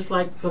for you just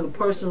like for the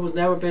person who's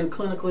never been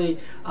clinically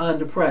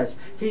depressed.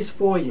 He's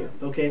for you,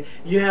 okay?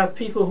 You have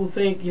people who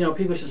think,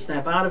 people should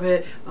snap out of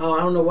it. Oh,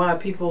 I don't know why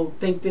people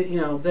think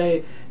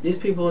that, these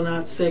people are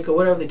not sick or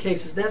whatever the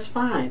case is. That's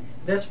fine.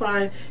 That's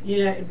fine.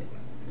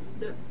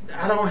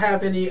 I don't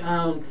have any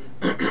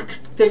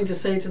thing to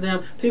say to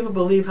them. People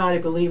believe how they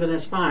believe, and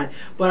that's fine.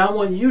 But I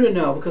want you to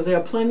know, because there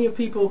are plenty of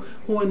people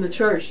who are in the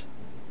church,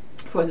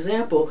 for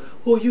example,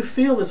 who you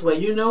feel this way.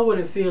 You know what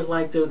it feels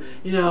like to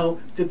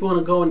want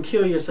to go and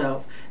kill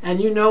yourself.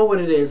 And you know what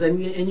it is. And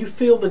you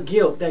feel the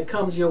guilt that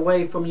comes your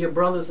way from your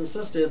brothers and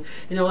sisters.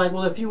 Like,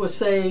 well, if you were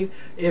saved,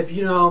 if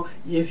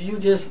you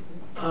just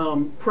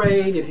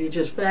prayed, if you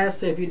just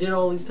fasted, if you did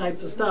all these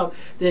types of stuff,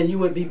 then you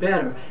would be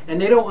better.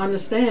 And they don't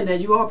understand that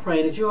you are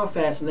praying, that you are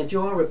fasting, that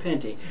you are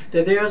repenting,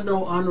 that there's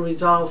no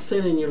unresolved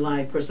sin in your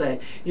life per se.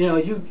 You know,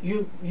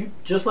 you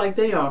just like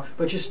they are,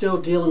 but you're still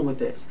dealing with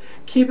this.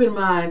 Keep in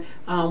mind,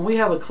 we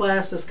have a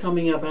class that's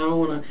coming up. I don't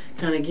want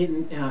to kind of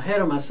get ahead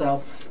of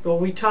myself, but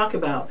we talk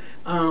about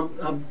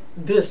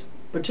this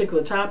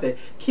particular topic.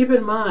 Keep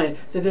in mind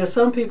that there are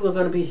some people who are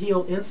going to be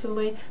healed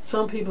instantly,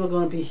 some people are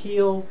going to be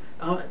healed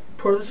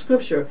per the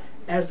scripture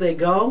as they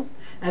go,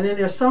 and then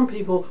there are some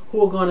people who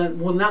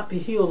will not be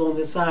healed on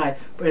this side,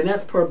 and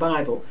that's per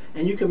Bible.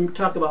 And you can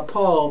talk about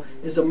Paul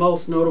is the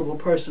most notable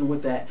person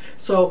with that.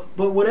 So,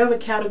 but whatever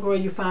category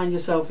you find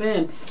yourself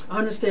in,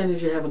 understand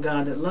that you have a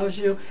God that loves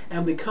you,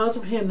 and because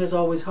of him there's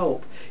always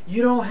hope.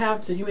 You don't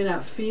have to, you may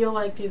not feel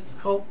like it's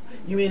hope,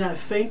 you may not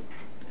think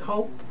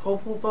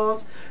hopeful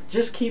thoughts.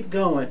 Just keep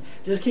going.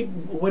 Just keep,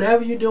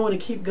 whatever you're doing, to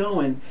keep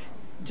going.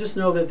 Just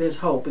know that there's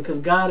hope because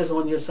God is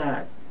on your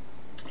side.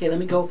 Okay, let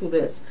me go through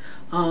this.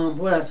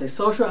 What did I say?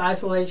 Social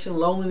isolation,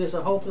 loneliness,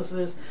 or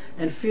hopelessness,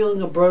 and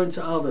feeling a burden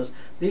to others.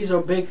 These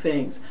are big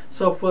things.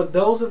 So for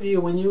those of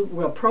you, when you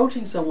were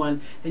approaching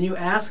someone and you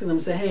asking them,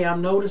 say, hey,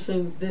 I'm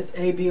noticing this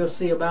A, B, or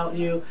C about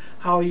you.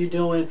 How are you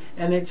doing?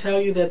 And they tell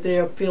you that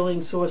they're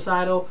feeling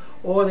suicidal,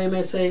 or they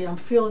may say, I'm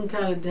feeling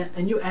kind of,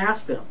 and you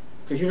ask them.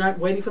 Because you're not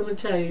waiting for them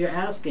to tell you, you're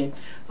asking,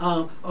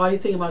 are you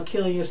thinking about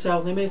killing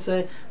yourself? They may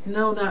say,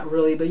 no, not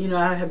really, but you know,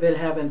 I have been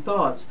having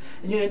thoughts.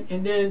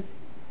 And then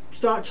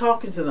start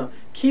talking to them.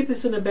 Keep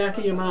this in the back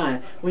of your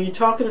mind. When you're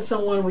talking to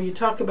someone, when you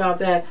talk about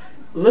that,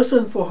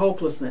 listen for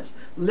hopelessness.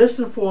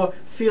 Listen for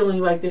feeling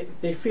like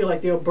they feel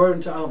like they're a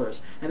burden to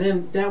others. And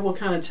then that will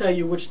kind of tell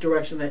you which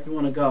direction that you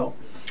want to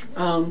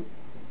go.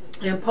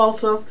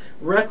 Impulsive,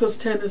 reckless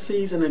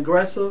tendencies, and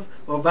aggressive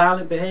or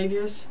violent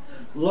behaviors,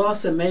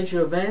 loss in major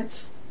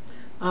events.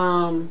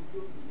 When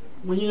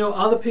you know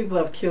other people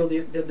have killed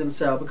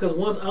themselves, because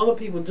once other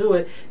people do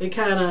it, it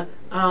kind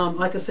of,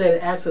 like I said,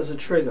 it acts as a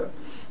trigger.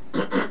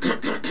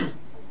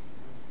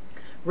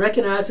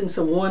 Recognizing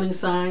some warning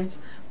signs,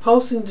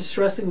 posting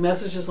distressing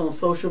messages on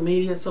social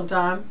media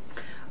sometime,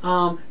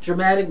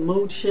 dramatic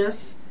mood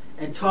shifts,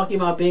 and talking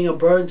about being a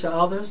burden to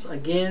others.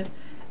 Again,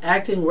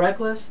 acting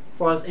reckless as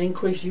far as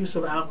increased use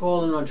of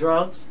alcohol and or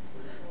drugs,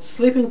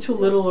 sleeping too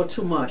little or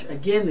too much.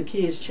 Again, the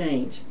key is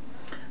change.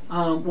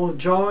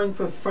 Withdrawing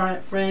from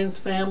friends,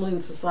 family,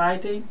 and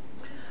society.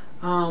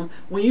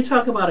 When you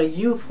talk about a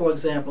youth, for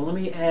example, let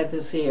me add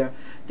this here.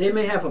 They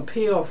may have a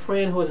peer or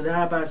friend who has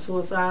died by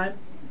suicide.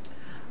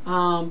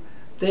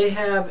 They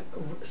have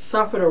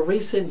suffered a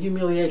recent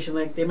humiliation,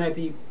 like they might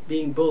be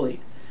being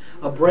bullied,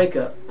 a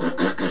breakup.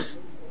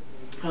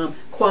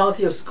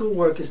 Quality of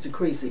schoolwork is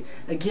decreasing.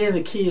 Again,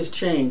 the key is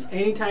change.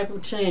 Any type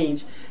of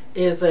change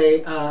is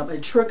a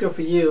trigger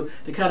for you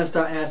to kind of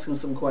start asking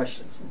some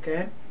questions.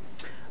 Okay.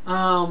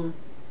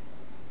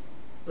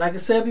 Like I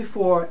said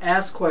before,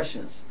 ask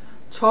questions.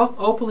 Talk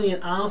openly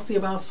and honestly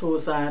about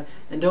suicide,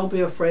 and don't be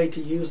afraid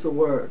to use the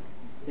word.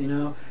 You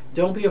know,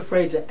 don't be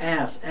afraid to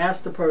ask.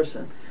 Ask the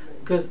person,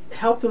 because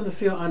help them to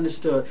feel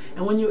understood.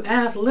 And when you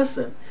ask,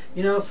 listen.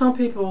 You know, some of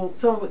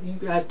you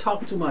guys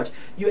talk too much.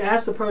 You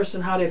ask the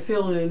person how they're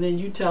feeling, and then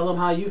you tell them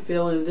how you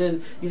feel, and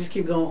then you just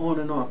keep going on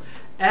and on.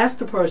 Ask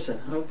the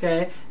person,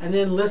 okay, and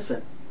then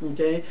listen.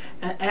 Okay,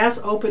 and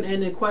ask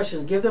open-ended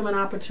questions. Give them an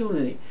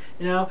opportunity,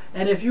 you know.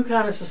 And if you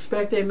kind of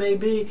suspect they may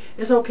be,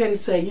 it's okay to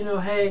say, you know,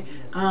 hey,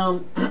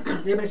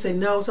 they may say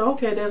no. So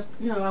okay, that's,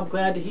 you know, I'm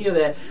glad to hear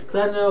that, because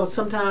I know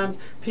sometimes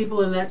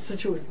people in that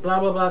blah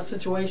blah blah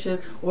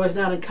situation, or it's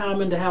not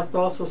uncommon to have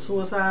thoughts of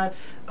suicide.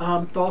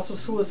 Thoughts of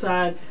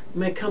suicide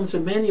may come to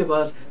many of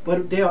us,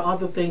 but there are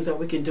other things that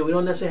we can do. We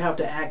don't necessarily have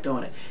to act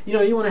on it. You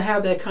know, you want to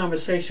have that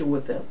conversation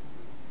with them.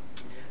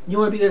 You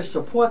want to be there to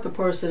support the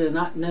person and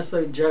not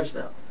necessarily judge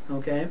them.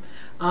 Okay,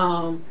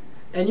 and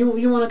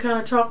you want to kind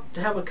of talk,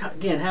 to have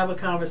a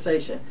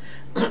conversation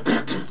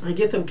and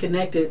get them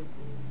connected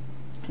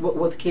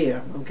with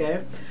care.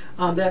 Okay,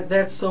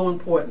 that's so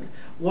important.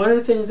 One of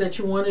the things that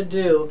you want to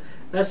do,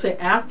 let's say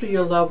after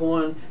your loved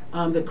one,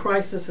 the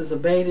crisis is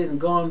abated and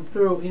gone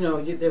through, you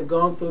know, they've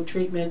gone through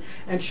treatment,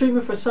 and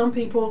treatment for some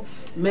people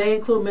may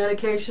include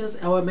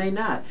medications or it may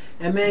not.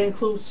 It may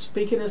include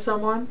speaking to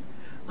someone.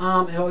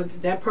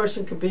 That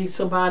person could be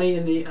somebody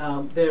in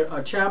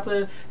a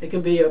chaplain, it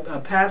can be a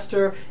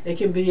pastor, it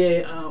can be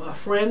a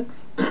friend,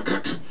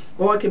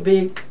 or it could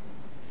be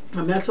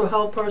a mental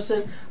health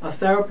person, a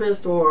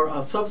therapist, or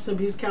a substance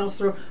abuse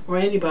counselor, or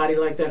anybody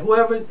like that,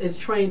 whoever is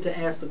trained to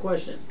ask the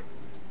questions.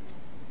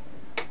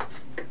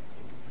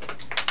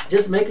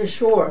 Just making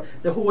sure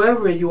that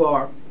whoever you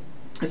are,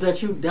 is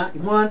that you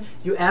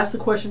ask the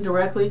question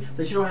directly,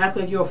 that you don't act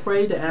like you're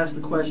afraid to ask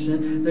the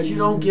question, that you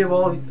don't give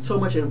so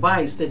much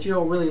advice that you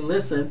don't really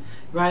listen,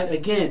 right?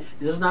 Again,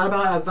 this is not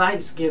about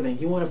advice giving.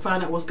 You want to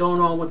find out what's going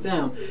on with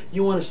them.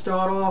 You want to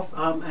start off,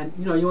 and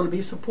you know, you want to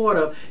be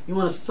supportive. You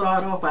want to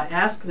start off by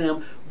asking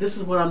them, this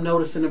is what I'm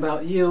noticing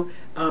about you,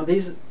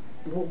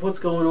 what's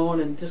going on,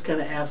 and just kind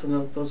of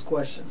asking those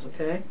questions,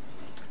 okay?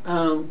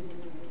 I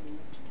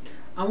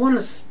want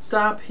to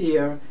stop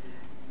here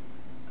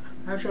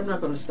Actually, I'm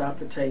not going to stop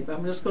the tape.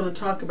 I'm just going to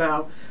talk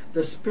about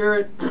the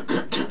spirit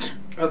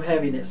of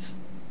heaviness.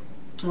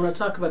 I want to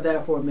talk about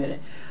that for a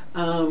minute.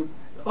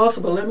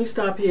 Also, but let me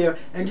stop here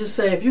and just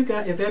say,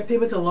 if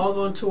people can log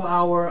on to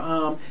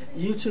our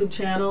YouTube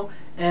channel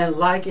and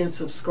like and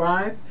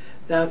subscribe,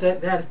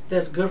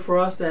 that's good for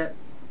us. That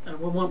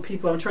we want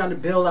people. I'm trying to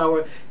build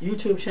our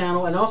YouTube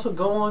channel, and also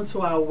go on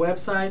to our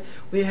website.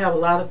 We have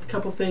a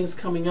couple things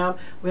coming up.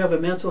 We have a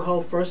mental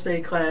health first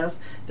aid class.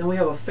 Then we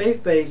have a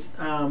faith-based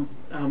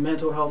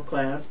mental health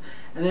class,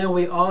 and then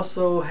we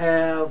also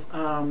have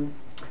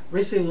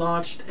recently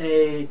launched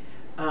an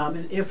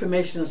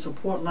information and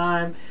support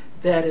line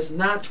that is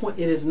not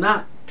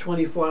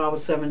 24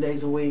 hours, 7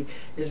 days a week.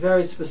 It's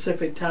very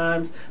specific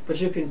times,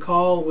 but you can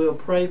call. We'll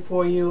pray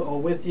for you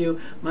or with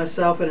you,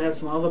 myself, and have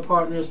some other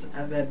partners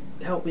that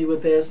help me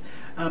with this,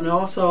 and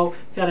also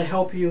kind of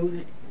help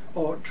you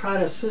or try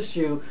to assist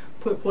you,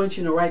 point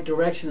you in the right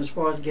direction as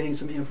far as getting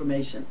some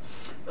information.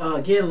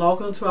 Again,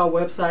 log on to our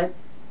website,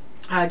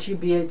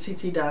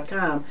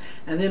 igbatt.com,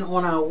 and then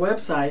on our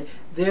website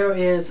there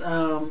is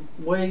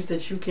ways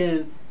that you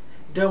can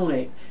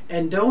donate.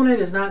 And donate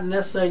is not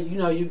necessarily,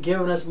 you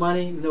giving us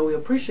money, though we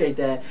appreciate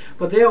that.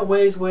 But there are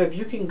ways where if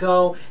you can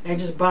go and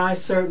just buy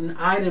certain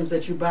items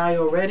that you buy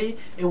already,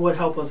 it would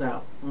help us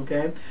out.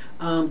 Okay,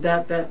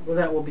 that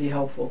will be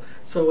helpful.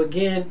 So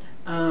again,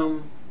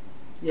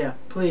 yeah,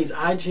 please,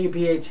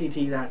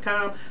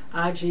 igbatt.com,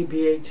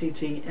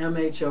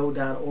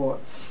 igbattmho.org.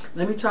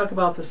 Let me talk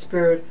about the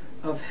spirit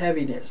of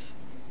heaviness,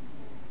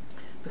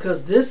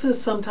 because this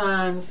is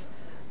sometimes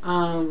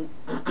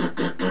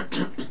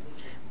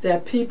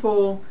that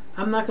people,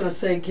 I'm not going to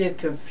say get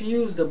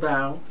confused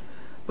about,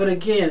 but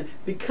again,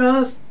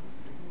 because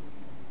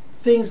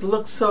things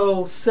look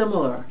so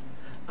similar,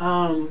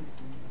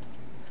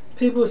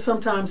 people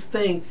sometimes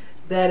think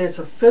that it's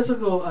a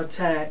physical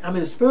attack,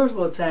 a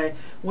spiritual attack,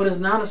 when it's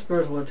not a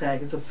spiritual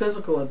attack. It's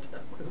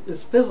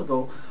it's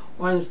physical,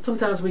 or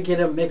sometimes we get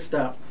them mixed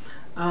up.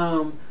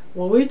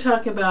 When we're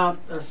talking about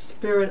a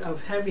spirit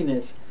of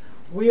heaviness,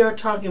 we are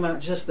talking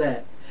about just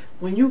that.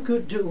 When you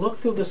look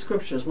through the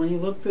scriptures, when you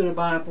look through the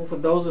Bible, for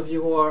those of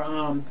you who are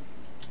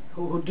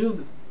who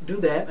do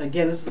that,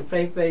 again, this is a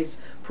faith-based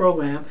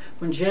program,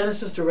 from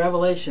Genesis to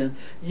Revelation,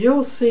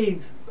 you'll see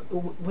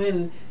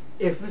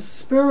if it's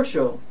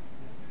spiritual,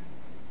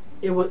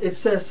 it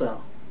says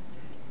so.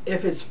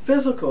 If it's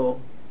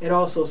physical, it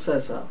also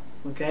says so.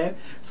 Okay,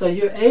 so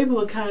you're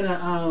able to kind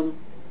of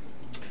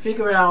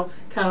figure out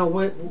kind of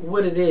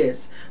what it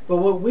is. But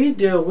what we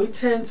do, we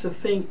tend to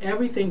think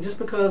everything, just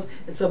because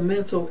it's a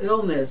mental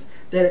illness,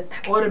 that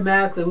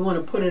automatically we want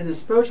to put it in the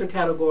spiritual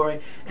category,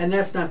 and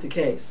that's not the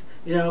case.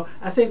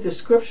 I think the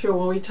scripture,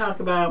 when we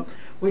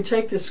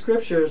take the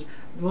scriptures,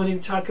 when you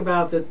talk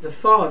about the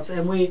thoughts,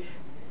 and we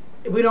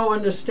don't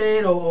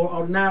understand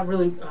or not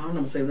really, I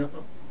don't know,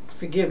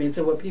 forgive me,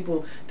 so what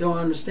people don't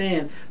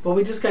understand, but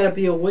we just got to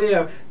be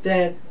aware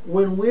that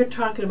when we're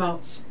talking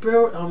about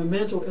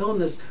mental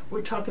illness,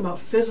 we're talking about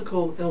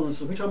physical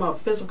illnesses. We're talking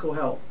about physical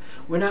health.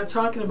 We're not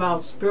talking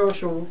about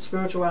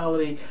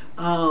spirituality,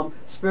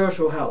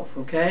 spiritual health.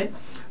 Okay.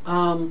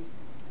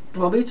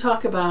 When we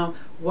talk about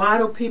why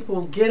do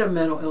people get a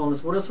mental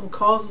illness, what are some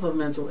causes of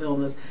mental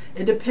illness,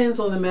 it depends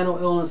on the mental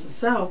illness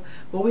itself,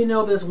 but we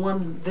know there's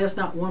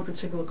not one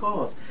particular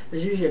cause.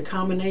 There's usually a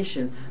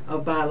combination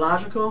of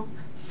biological,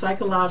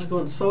 psychological,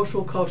 and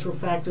social, cultural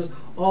factors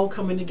all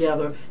coming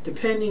together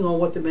depending on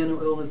what the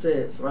mental illness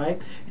is, right?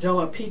 You're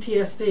talking about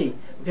PTSD.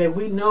 Okay,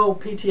 we know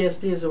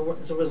PTSD is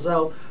a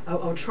result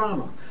of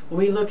trauma. When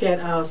we look at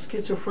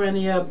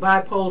schizophrenia,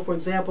 bipolar, for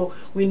example,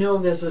 we know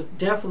there's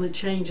definitely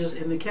changes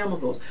in the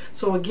chemicals.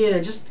 So again,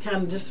 it just kind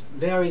of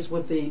varies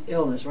with the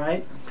illness,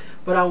 right?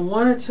 But I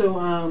wanted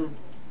to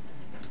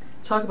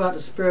talk about the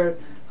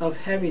spirit of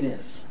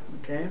heaviness,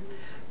 okay?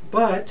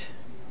 But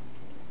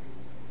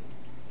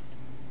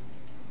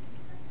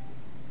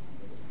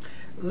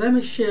let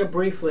me share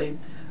briefly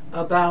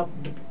about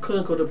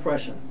clinical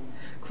depression.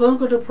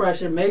 Clinical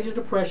depression, major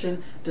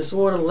depression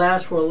disorder,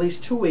 lasts for at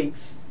least 2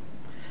 weeks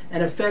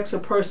and affects a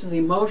person's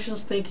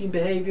emotions, thinking,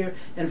 behavior,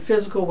 and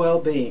physical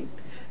well-being,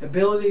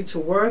 ability to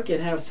work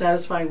and have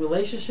satisfying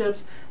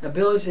relationships,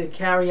 ability to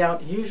carry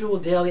out usual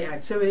daily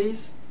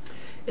activities.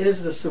 It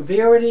is the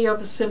severity of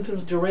the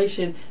symptoms,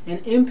 duration,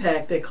 and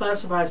impact that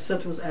classifies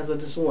symptoms as a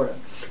disorder.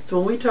 So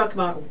when we talk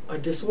about a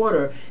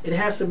disorder, it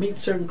has to meet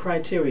certain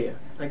criteria.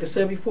 Like I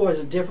said before, there's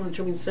a difference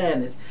between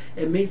sadness.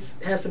 It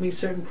has to meet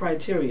certain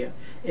criteria.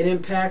 It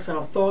impacts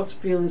our thoughts,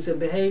 feelings, and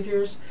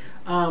behaviors,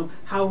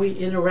 how we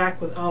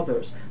interact with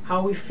others,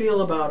 how we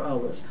feel about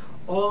others.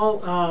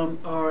 All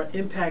are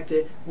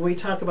impacted when we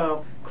talk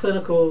about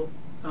clinical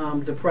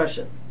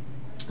depression.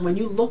 When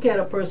you look at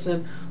a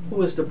person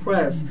who is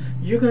depressed,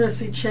 you're going to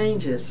see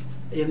changes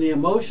in the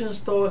emotions,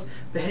 thoughts,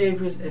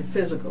 behaviors, and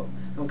physical.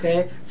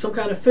 Okay? Some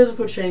kind of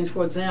physical change,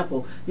 for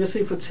example, you'll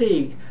see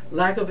fatigue,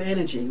 lack of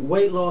energy,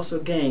 weight loss or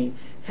gain,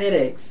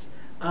 headaches,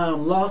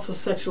 loss of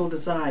sexual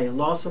desire,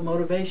 loss of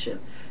motivation.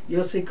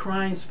 You'll see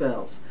crying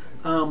spells,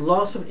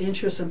 loss of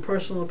interest in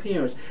personal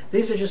appearance.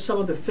 These are just some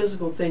of the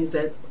physical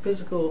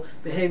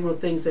behavioral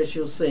things that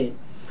you'll see.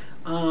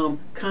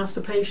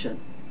 Constipation.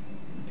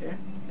 Okay.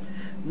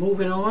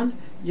 Moving on,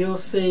 you'll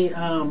see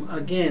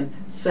again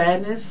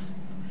sadness,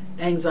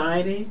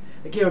 anxiety.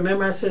 Again,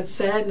 remember I said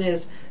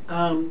sadness.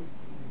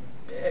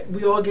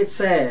 We all get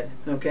sad,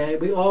 okay?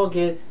 We all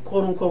get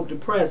quote-unquote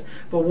depressed.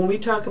 But when we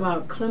talk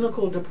about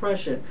clinical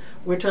depression,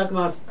 we're talking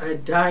about a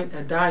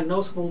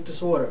diagnosable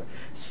disorder.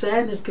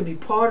 Sadness can be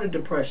part of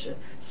depression.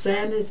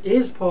 Sadness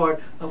is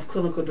part of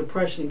clinical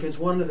depression because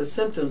one of the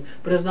symptoms,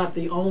 but it's not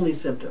the only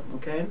symptom,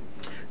 okay?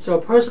 So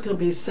a person can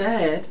be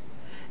sad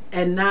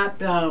and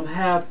not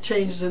have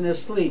changes in their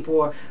sleep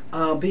or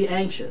be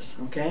anxious,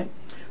 okay?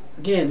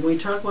 Again, when we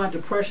talk about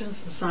depression,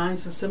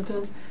 signs and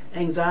symptoms,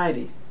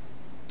 anxiety,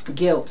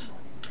 guilt,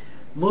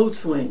 mood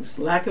swings,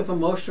 lack of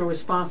emotional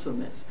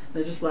responsiveness.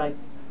 They're just like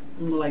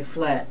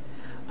flat.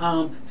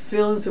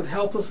 Feelings of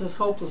helplessness,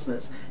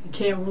 hopelessness. You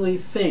can't really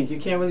think. You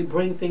can't really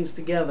bring things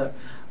together.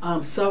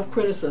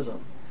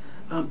 Self-criticism.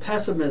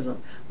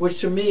 Pessimism,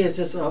 which to me is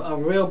just a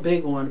real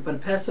big one.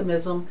 But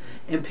pessimism,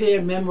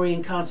 impaired memory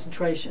and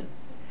concentration.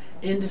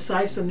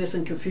 Indecisiveness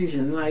and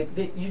confusion. Like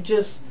you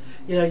just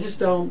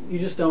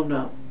don't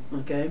know.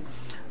 Okay.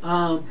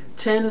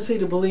 Tendency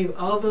to believe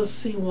others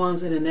see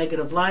ones in a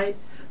negative light.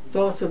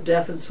 Thoughts of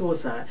death and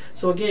suicide.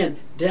 So again,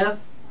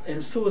 death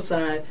and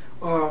suicide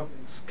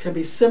can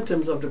be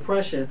symptoms of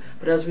depression,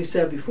 but as we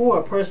said before,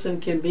 a person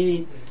can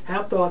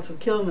have thoughts of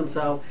killing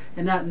themselves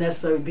and not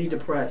necessarily be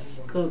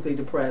depressed, clinically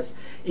depressed,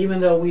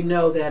 even though we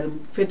know that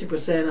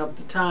 50% of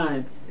the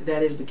time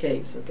that is the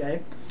case,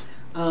 okay?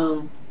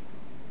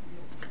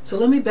 So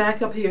let me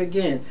back up here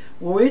again.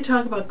 When we're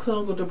talking about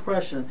clinical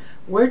depression,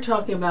 we're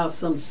talking about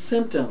some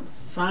symptoms,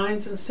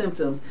 signs and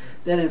symptoms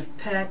that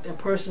impact a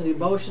person's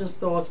emotions,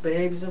 thoughts,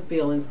 behaviors, and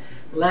feelings,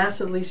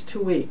 last at least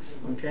 2 weeks,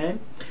 okay?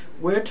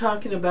 We're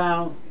talking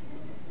about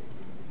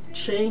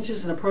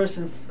changes in a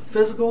person's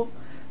physical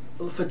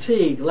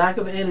fatigue, lack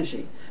of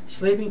energy,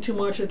 sleeping too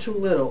much or too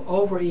little,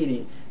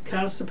 overeating,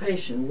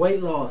 constipation,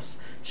 weight loss,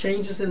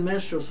 changes in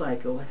menstrual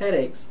cycle,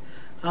 headaches,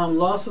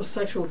 loss of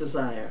sexual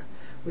desire.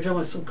 We're talking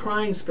about some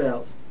crying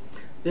spells.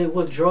 They're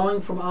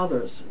withdrawing from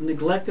others,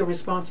 neglect of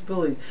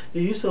responsibilities.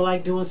 You used to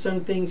like doing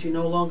certain things, you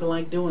no longer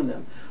like doing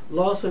them.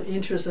 Loss of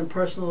interest in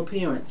personal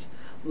appearance.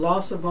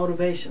 Loss of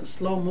motivation,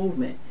 slow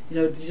movement.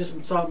 You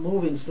just start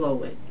moving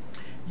slowly.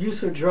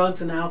 Use of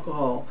drugs and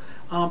alcohol.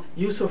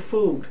 Use of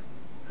food.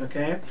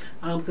 Okay?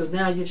 Because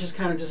now you're just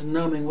kind of just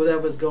numbing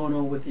whatever's going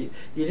on with you.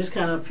 You just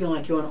kind of feel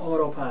like you're on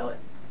autopilot.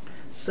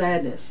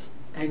 Sadness,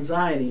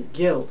 anxiety,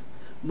 guilt,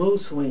 mood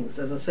swings,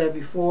 as I said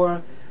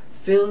before,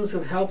 feelings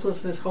of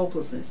helplessness,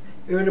 hopelessness,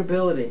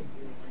 irritability,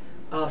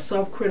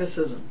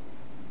 self-criticism,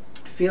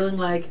 feeling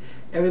like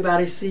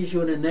everybody sees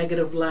you in a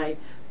negative light,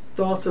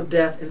 thoughts of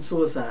death and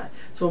suicide.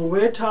 So when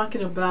we're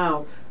talking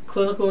about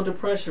clinical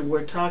depression,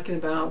 we're talking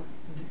about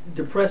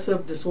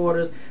depressive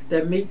disorders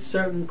that meet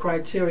certain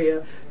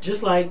criteria.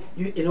 Just like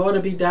in order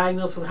to be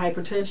diagnosed with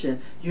hypertension,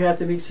 you have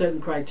to meet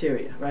certain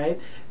criteria, right?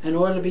 In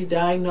order to be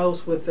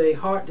diagnosed with a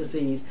heart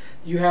disease,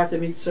 you have to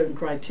meet certain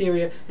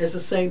criteria. It's the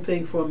same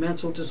thing for a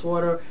mental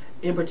disorder.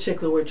 In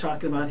particular, we're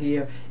talking about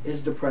here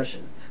is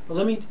depression. But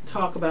let me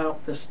talk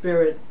about the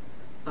spirit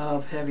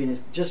of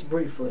heaviness just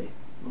briefly,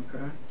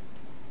 okay?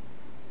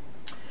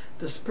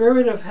 The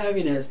spirit of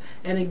heaviness,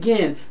 and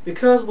again,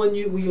 because when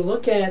you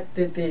look at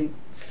the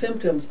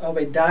symptoms of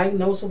a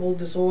diagnosable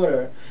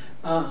disorder,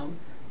 a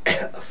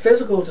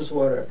physical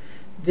disorder,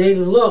 they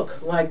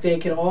look like they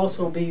can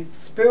also be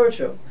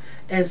spiritual,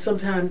 and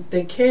sometimes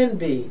they can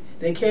be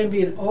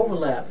an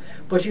overlap.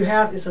 But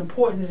it's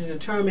important to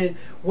determine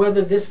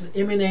whether this is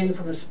emanating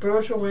from the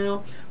spiritual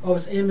realm or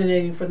it's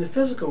emanating from the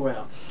physical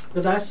realm.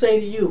 Because I say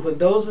to you, for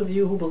those of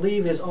you who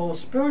believe it's all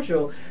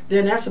spiritual,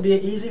 then that's to be an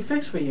easy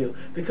fix for you,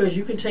 because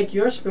you can take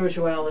your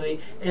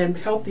spirituality and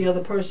help the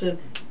other person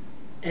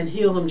and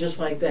heal them just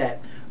like that.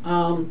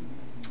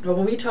 But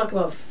when we talk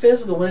about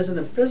physical, when it's in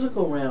the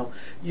physical realm,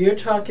 you're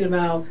talking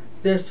about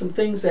there's some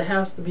things that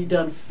has to be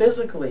done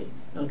physically.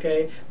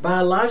 Okay,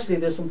 biologically,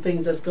 there's some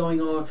things that's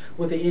going on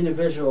with the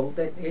individual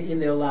in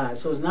their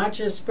lives. So it's not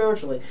just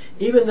spiritually.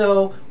 Even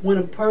though when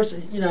a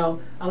person,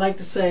 I like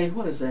to say,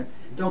 what is that?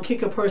 Don't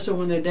kick a person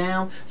when they're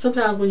down.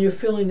 Sometimes when you're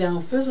feeling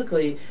down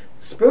physically,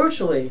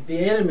 spiritually, the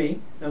enemy,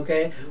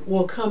 okay,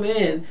 will come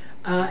in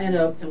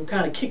and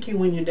kind of kick you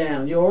when you're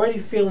down. You're already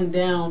feeling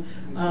down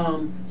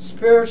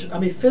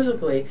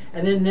physically,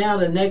 and then now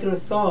the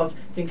negative thoughts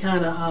can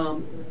kind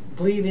of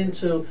bleed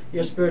into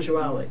your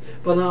spirituality.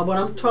 But what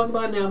I'm talking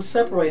about now, I'm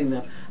separating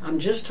them. I'm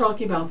just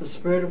talking about the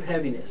spirit of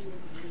heaviness.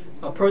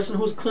 A person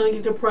who's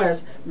clinically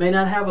depressed may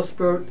not have a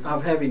spirit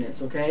of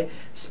heaviness, okay?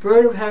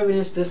 Spirit of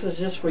heaviness, this is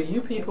just for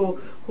you people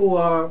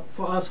for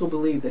us who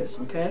believe this,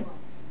 okay?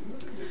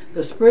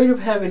 The spirit of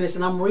heaviness,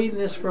 and I'm reading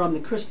this from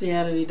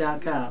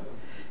thechristianity.com,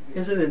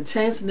 is an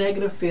intense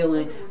negative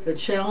feeling that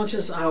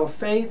challenges our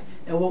faith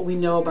and what we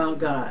know about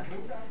God.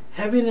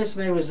 Heaviness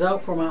may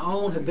result from our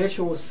own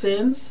habitual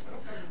sins,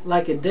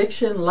 like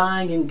addiction,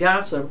 lying, and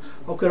gossip,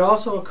 or could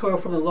also occur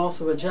from the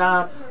loss of a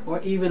job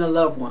or even a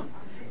loved one.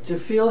 To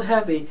feel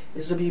heavy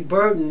is to be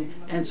burdened,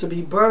 and to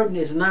be burdened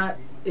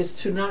is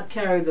to not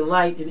carry the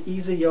light and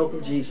easy yoke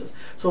of Jesus.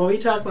 So when we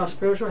talk about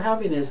spiritual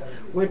heaviness,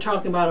 we're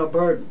talking about a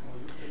burden.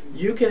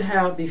 You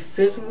can be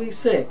physically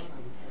sick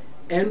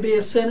and be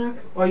a sinner,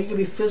 or you can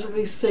be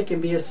physically sick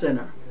and be a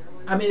sinner.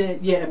 And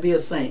be a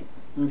saint.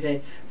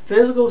 Okay,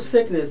 physical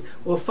sickness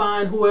will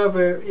find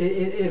whoever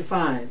it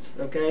finds.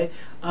 Okay,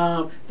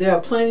 there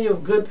are plenty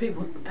of good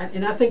people,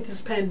 and I think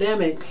this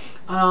pandemic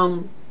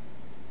kind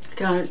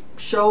of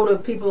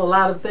showed people a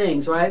lot of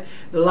things. Right,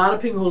 a lot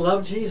of people who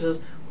love Jesus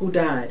who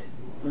died.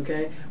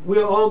 Okay,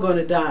 we're all going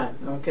to die.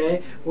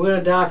 Okay, we're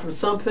going to die from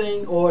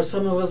something, or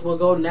some of us will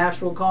go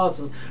natural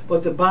causes.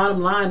 But the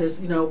bottom line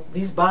is,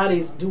 these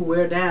bodies do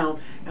wear down,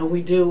 and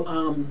we do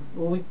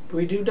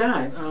we do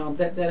die.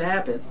 That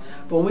happens.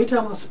 But when we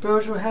talk about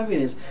spiritual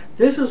heaviness,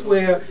 this is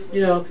where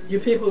you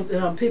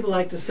people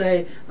like to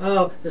say,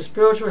 oh, the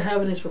spiritual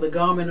heaviness for the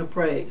garment of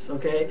praise.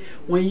 Okay,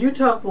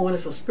 when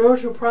it's a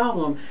spiritual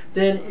problem,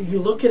 then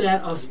you're looking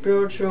at a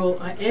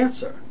spiritual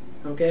answer.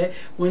 Okay,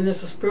 when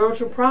there's a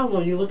spiritual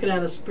problem, you're looking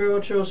at a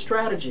spiritual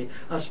strategy,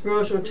 a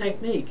spiritual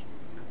technique.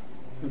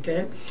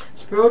 Okay,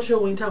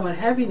 spiritual, when you talk about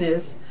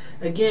heaviness,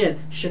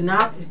 again,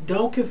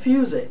 don't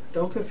confuse it.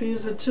 Don't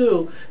confuse the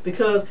two,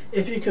 because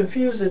if you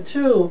confuse the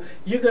two,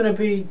 you're going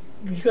to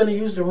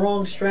use the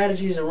wrong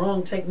strategies and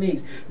wrong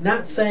techniques.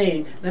 Not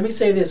saying, let me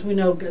say this, we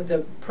know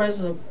the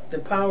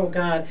power of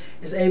God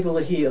is able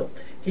to heal.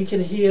 He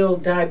can heal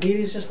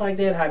diabetes just like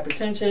that,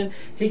 hypertension.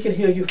 He can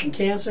heal you from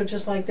cancer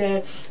just like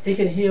that. He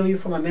can heal you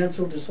from a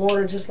mental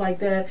disorder just like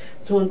that,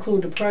 to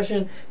include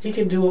depression. He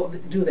can do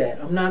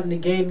that. I'm not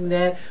negating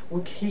that.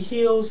 He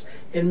heals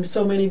in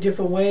so many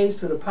different ways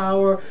through the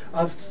power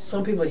of,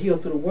 some people are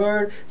healed through the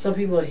word, some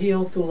people are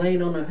healed through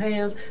laying on their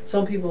hands,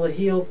 some people are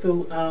healed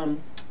through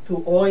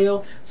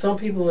oil, some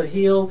people are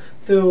healed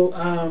through,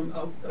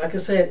 like I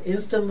said,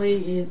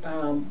 instantly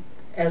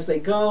as they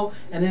go,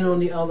 and then on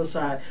the other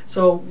side.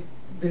 So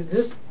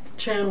this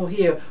channel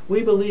here,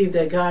 we believe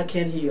that God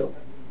can heal.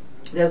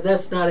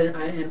 That's not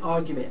an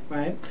argument,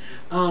 right?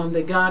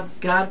 That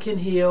God can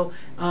heal,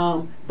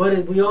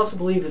 but we also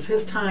believe it's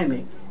His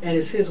timing and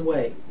it's His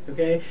way.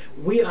 Okay,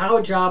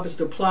 our job is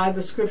to apply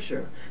the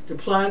scripture, to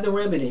apply the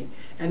remedy,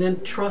 and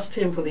then trust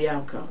Him for the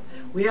outcome.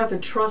 We have to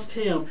trust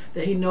Him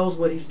that He knows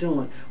what He's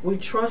doing. We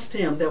trust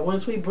Him that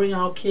once we bring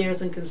our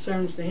cares and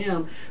concerns to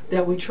Him,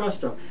 that we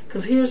trust Him.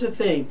 Because here's the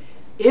thing: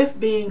 if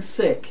being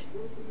sick,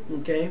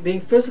 okay,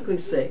 being physically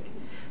sick,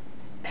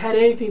 had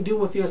anything to do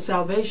with your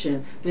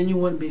salvation, then you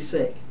wouldn't be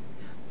sick.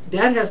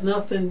 That has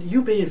nothing,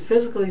 you being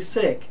physically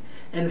sick,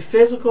 and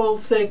physical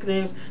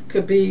sickness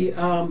could be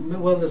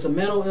whether it's a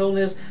mental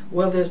illness,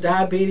 whether it's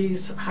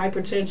diabetes,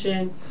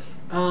 hypertension,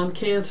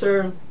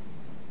 cancer,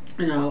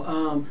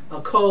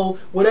 a cold,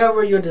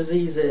 whatever your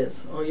disease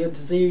is, or your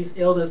disease,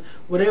 illness,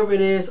 whatever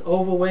it is,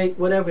 overweight,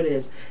 whatever it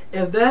is.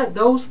 If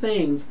those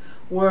things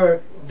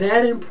were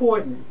that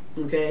important,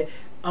 okay,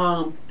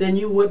 then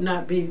we would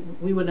not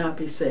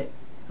be sick.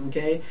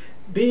 Okay,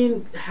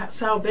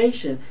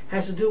 salvation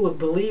has to do with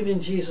believing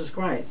Jesus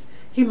Christ.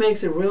 He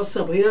makes it real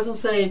simple. He doesn't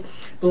say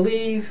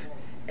believe,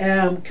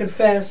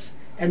 confess,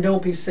 and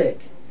don't be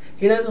sick.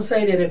 He doesn't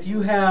say that if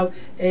you have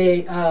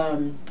a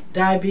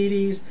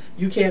diabetes,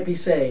 you can't be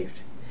saved.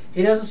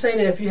 He doesn't say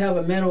that if you have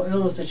a mental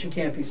illness that you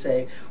can't be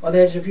saved, or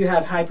that if you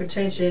have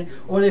hypertension,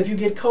 or if you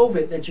get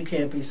COVID that you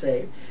can't be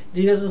saved.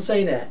 He doesn't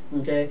say that.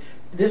 Okay,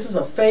 this is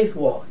a faith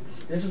walk.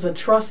 This is a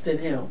trust in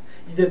Him.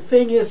 The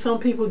thing is, some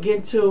people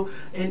get to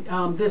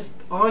this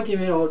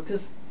argument or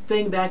this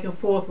thing back and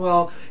forth.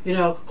 Well,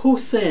 who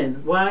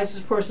sinned? Why is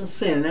this person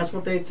sin? And that's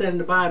what they said in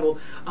the Bible.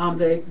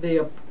 And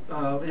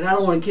I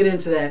don't want to get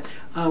into that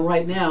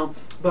right now.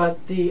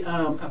 But the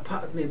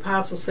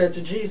apostle said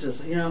to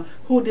Jesus,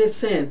 who did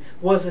sin?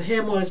 Was it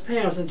him or his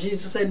parents? And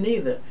Jesus said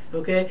neither.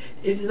 Okay,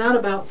 it's not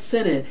about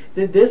sinning.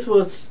 That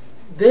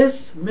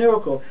this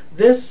miracle,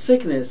 this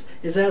sickness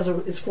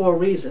is for a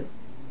reason.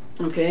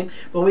 Okay,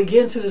 but we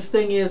get into this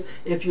thing is,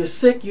 if you're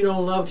sick, you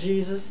don't love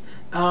Jesus,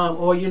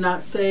 or you're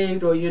not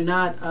saved, or you're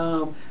not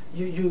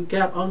you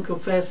got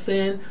unconfessed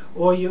sin,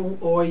 or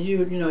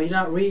you're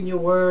not reading your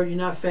word, you're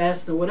not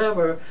fasting or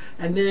whatever.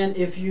 And then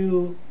if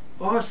you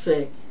are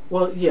sick,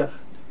 well, yeah,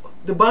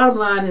 the bottom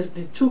line is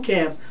the two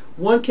camps.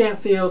 One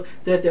camp feels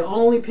that the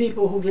only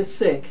people who get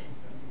sick,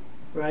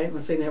 right, I'm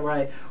saying that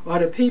right, are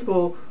the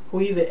people who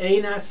either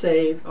not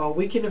saved, or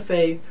weak in the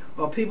faith,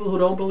 or people who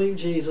don't believe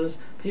Jesus,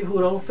 people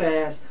who don't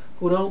fast,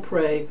 who don't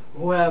pray,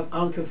 who have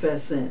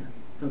unconfessed sin.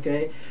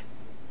 Okay,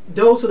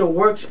 those are the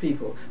works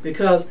people,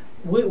 because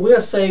we're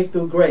saved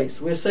through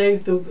grace. We're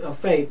saved through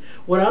faith.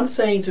 What I'm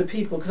saying to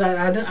people, because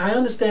I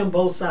understand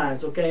both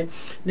sides. Okay,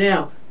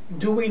 now,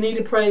 do we need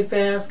to pray,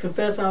 fast,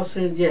 confess our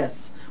sins?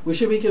 Yes, we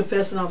should be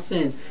confessing our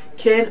sins.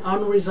 Can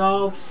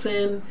unresolved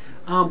sin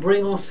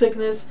bring on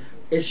sickness?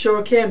 It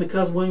sure can,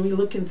 because when we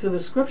look into the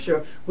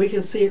scripture, we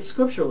can see it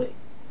scripturally.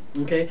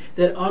 Okay,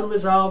 that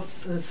unresolved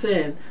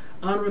sin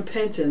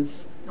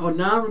unrepentance or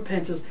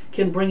non-repentance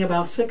can bring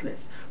about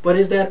sickness. But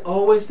is that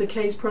always the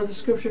case per the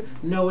scripture?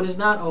 No, it is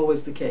not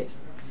always the case.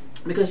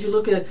 Because you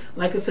look at,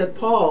 like I said,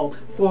 Paul,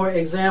 for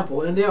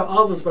example, and there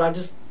are others, but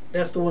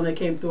that's the one that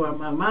came through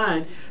my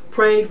mind.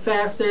 Prayed,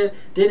 fasted,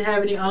 didn't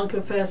have any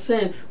unconfessed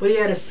sin, but he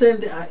had a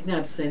sin,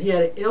 he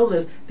had an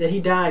illness that he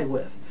died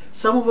with.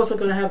 Some of us are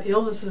going to have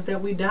illnesses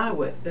that we die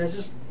with. That's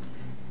just,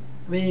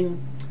 I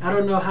mean, I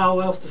don't know how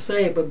else to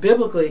say it, but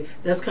biblically,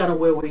 that's kind of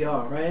where we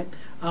are, right?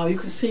 You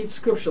can see it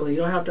scripturally. You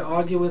don't have to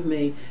argue with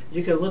me.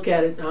 You can look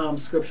at it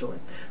scripturally.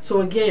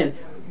 So again,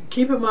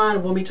 keep in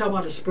mind when we talk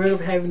about the spirit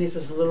of heaviness,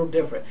 it's a little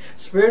different.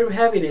 Spirit of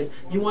heaviness,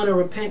 you want to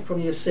repent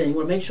from your sin. You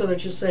want to make sure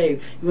that you're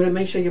saved. You want to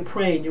make sure you're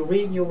praying, you're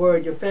reading your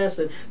word, you're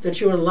fasting, that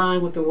you're in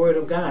line with the word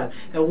of God.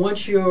 And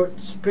once you're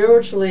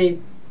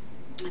spiritually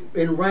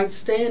in right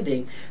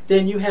standing,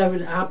 then you have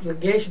an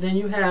obligation, then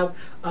you have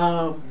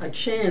a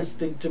chance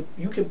to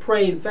you can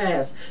pray and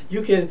fast.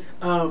 You can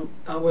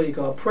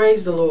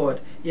praise the Lord,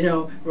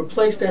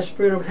 replace that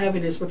spirit of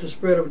heaviness with the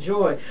spirit of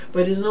joy.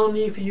 But there's no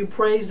need for you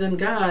praising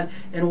God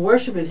and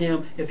worshiping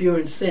him if you're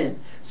in sin.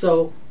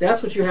 So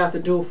that's what you have to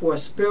do for a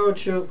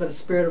spiritual, but a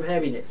spirit of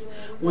heaviness.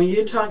 When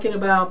you're talking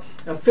about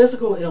a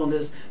physical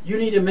illness, you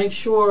need to make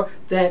sure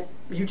that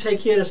you take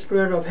care of the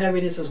spirit of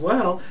heaviness as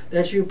well,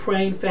 that you're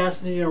praying,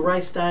 fasting, you're in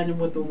right standing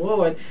with the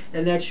Lord,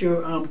 and that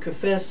you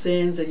confess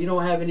sins, and you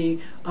don't have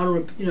any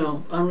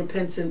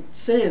unrepentant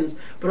sins.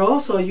 But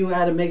also you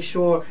got to make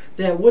sure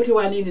that, what do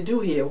I need to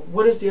do here?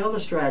 What is the other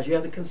strategy? You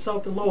have to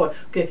consult the Lord.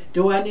 Okay,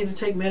 do I need to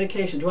take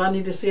medication? Do I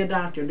need to see a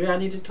doctor? Do I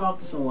need to talk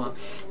to someone?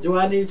 Do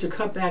I need to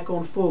cut back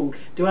on food?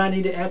 Do I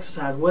need to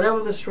exercise?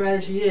 Whatever the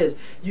strategy is,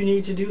 you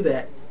need to do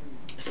that.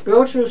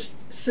 Spiritual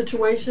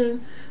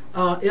situation,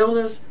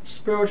 illness,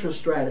 spiritual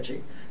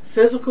strategy.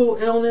 Physical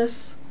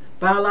illness,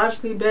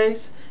 biologically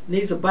based,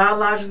 needs a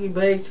biologically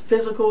based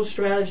physical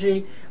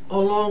strategy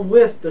along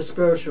with the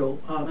spiritual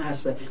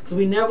aspect. Because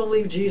we never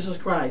leave Jesus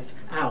Christ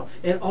out.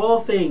 In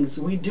all things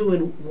we do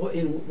in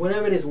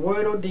whatever it is,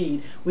 word or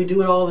deed, we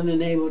do it all in the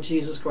name of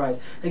Jesus Christ.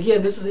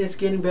 Again, It's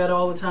Getting Better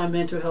All the Time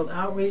Mental Health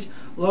Outreach.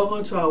 Log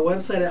on to our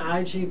website at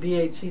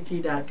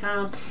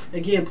igbatt.com.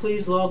 Again,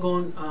 please log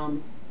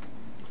on,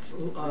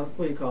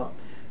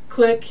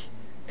 click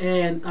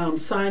and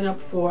sign up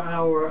for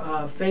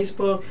our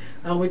Facebook.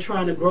 We're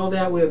trying to grow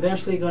that. We're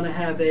eventually going to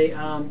have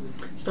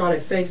start a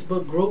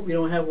Facebook group. We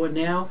don't have one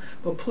now,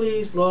 but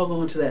please log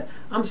on to that.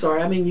 I'm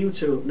sorry, I mean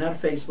YouTube,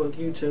 not Facebook.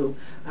 YouTube.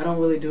 We don't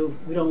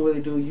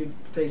really do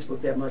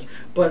Facebook that much,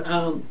 but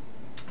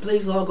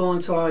please log on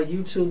to our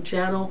YouTube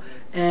channel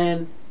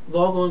and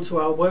log on to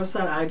our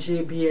website,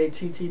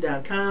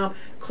 igbatt.com.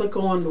 Click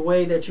on the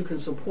way that you can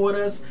support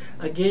us.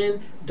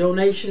 Again,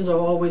 donations are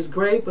always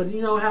great, but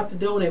you don't have to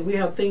donate. We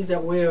have things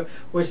that we're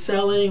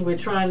selling. We're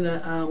trying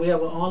to. We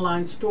have an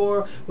online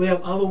store. We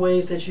have other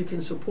ways that you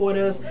can support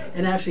us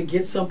and actually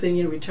get something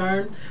in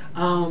return.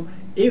 But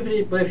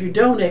if you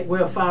donate,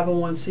 we're a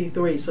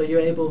 501c3, so you're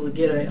able to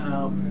get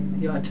a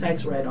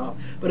tax write-off.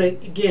 But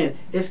again,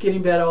 It's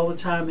Getting Better All the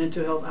Time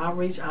Mental Health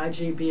Outreach,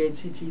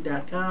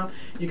 igbatt.com.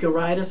 You can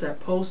write us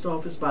at Post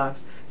Office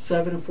Box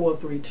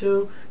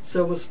 7432,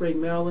 Silver Spring,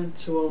 Maryland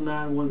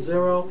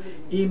 20910.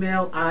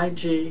 Email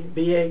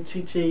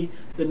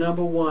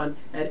igbatt1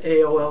 at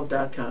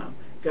AOL.com.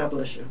 God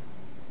bless you.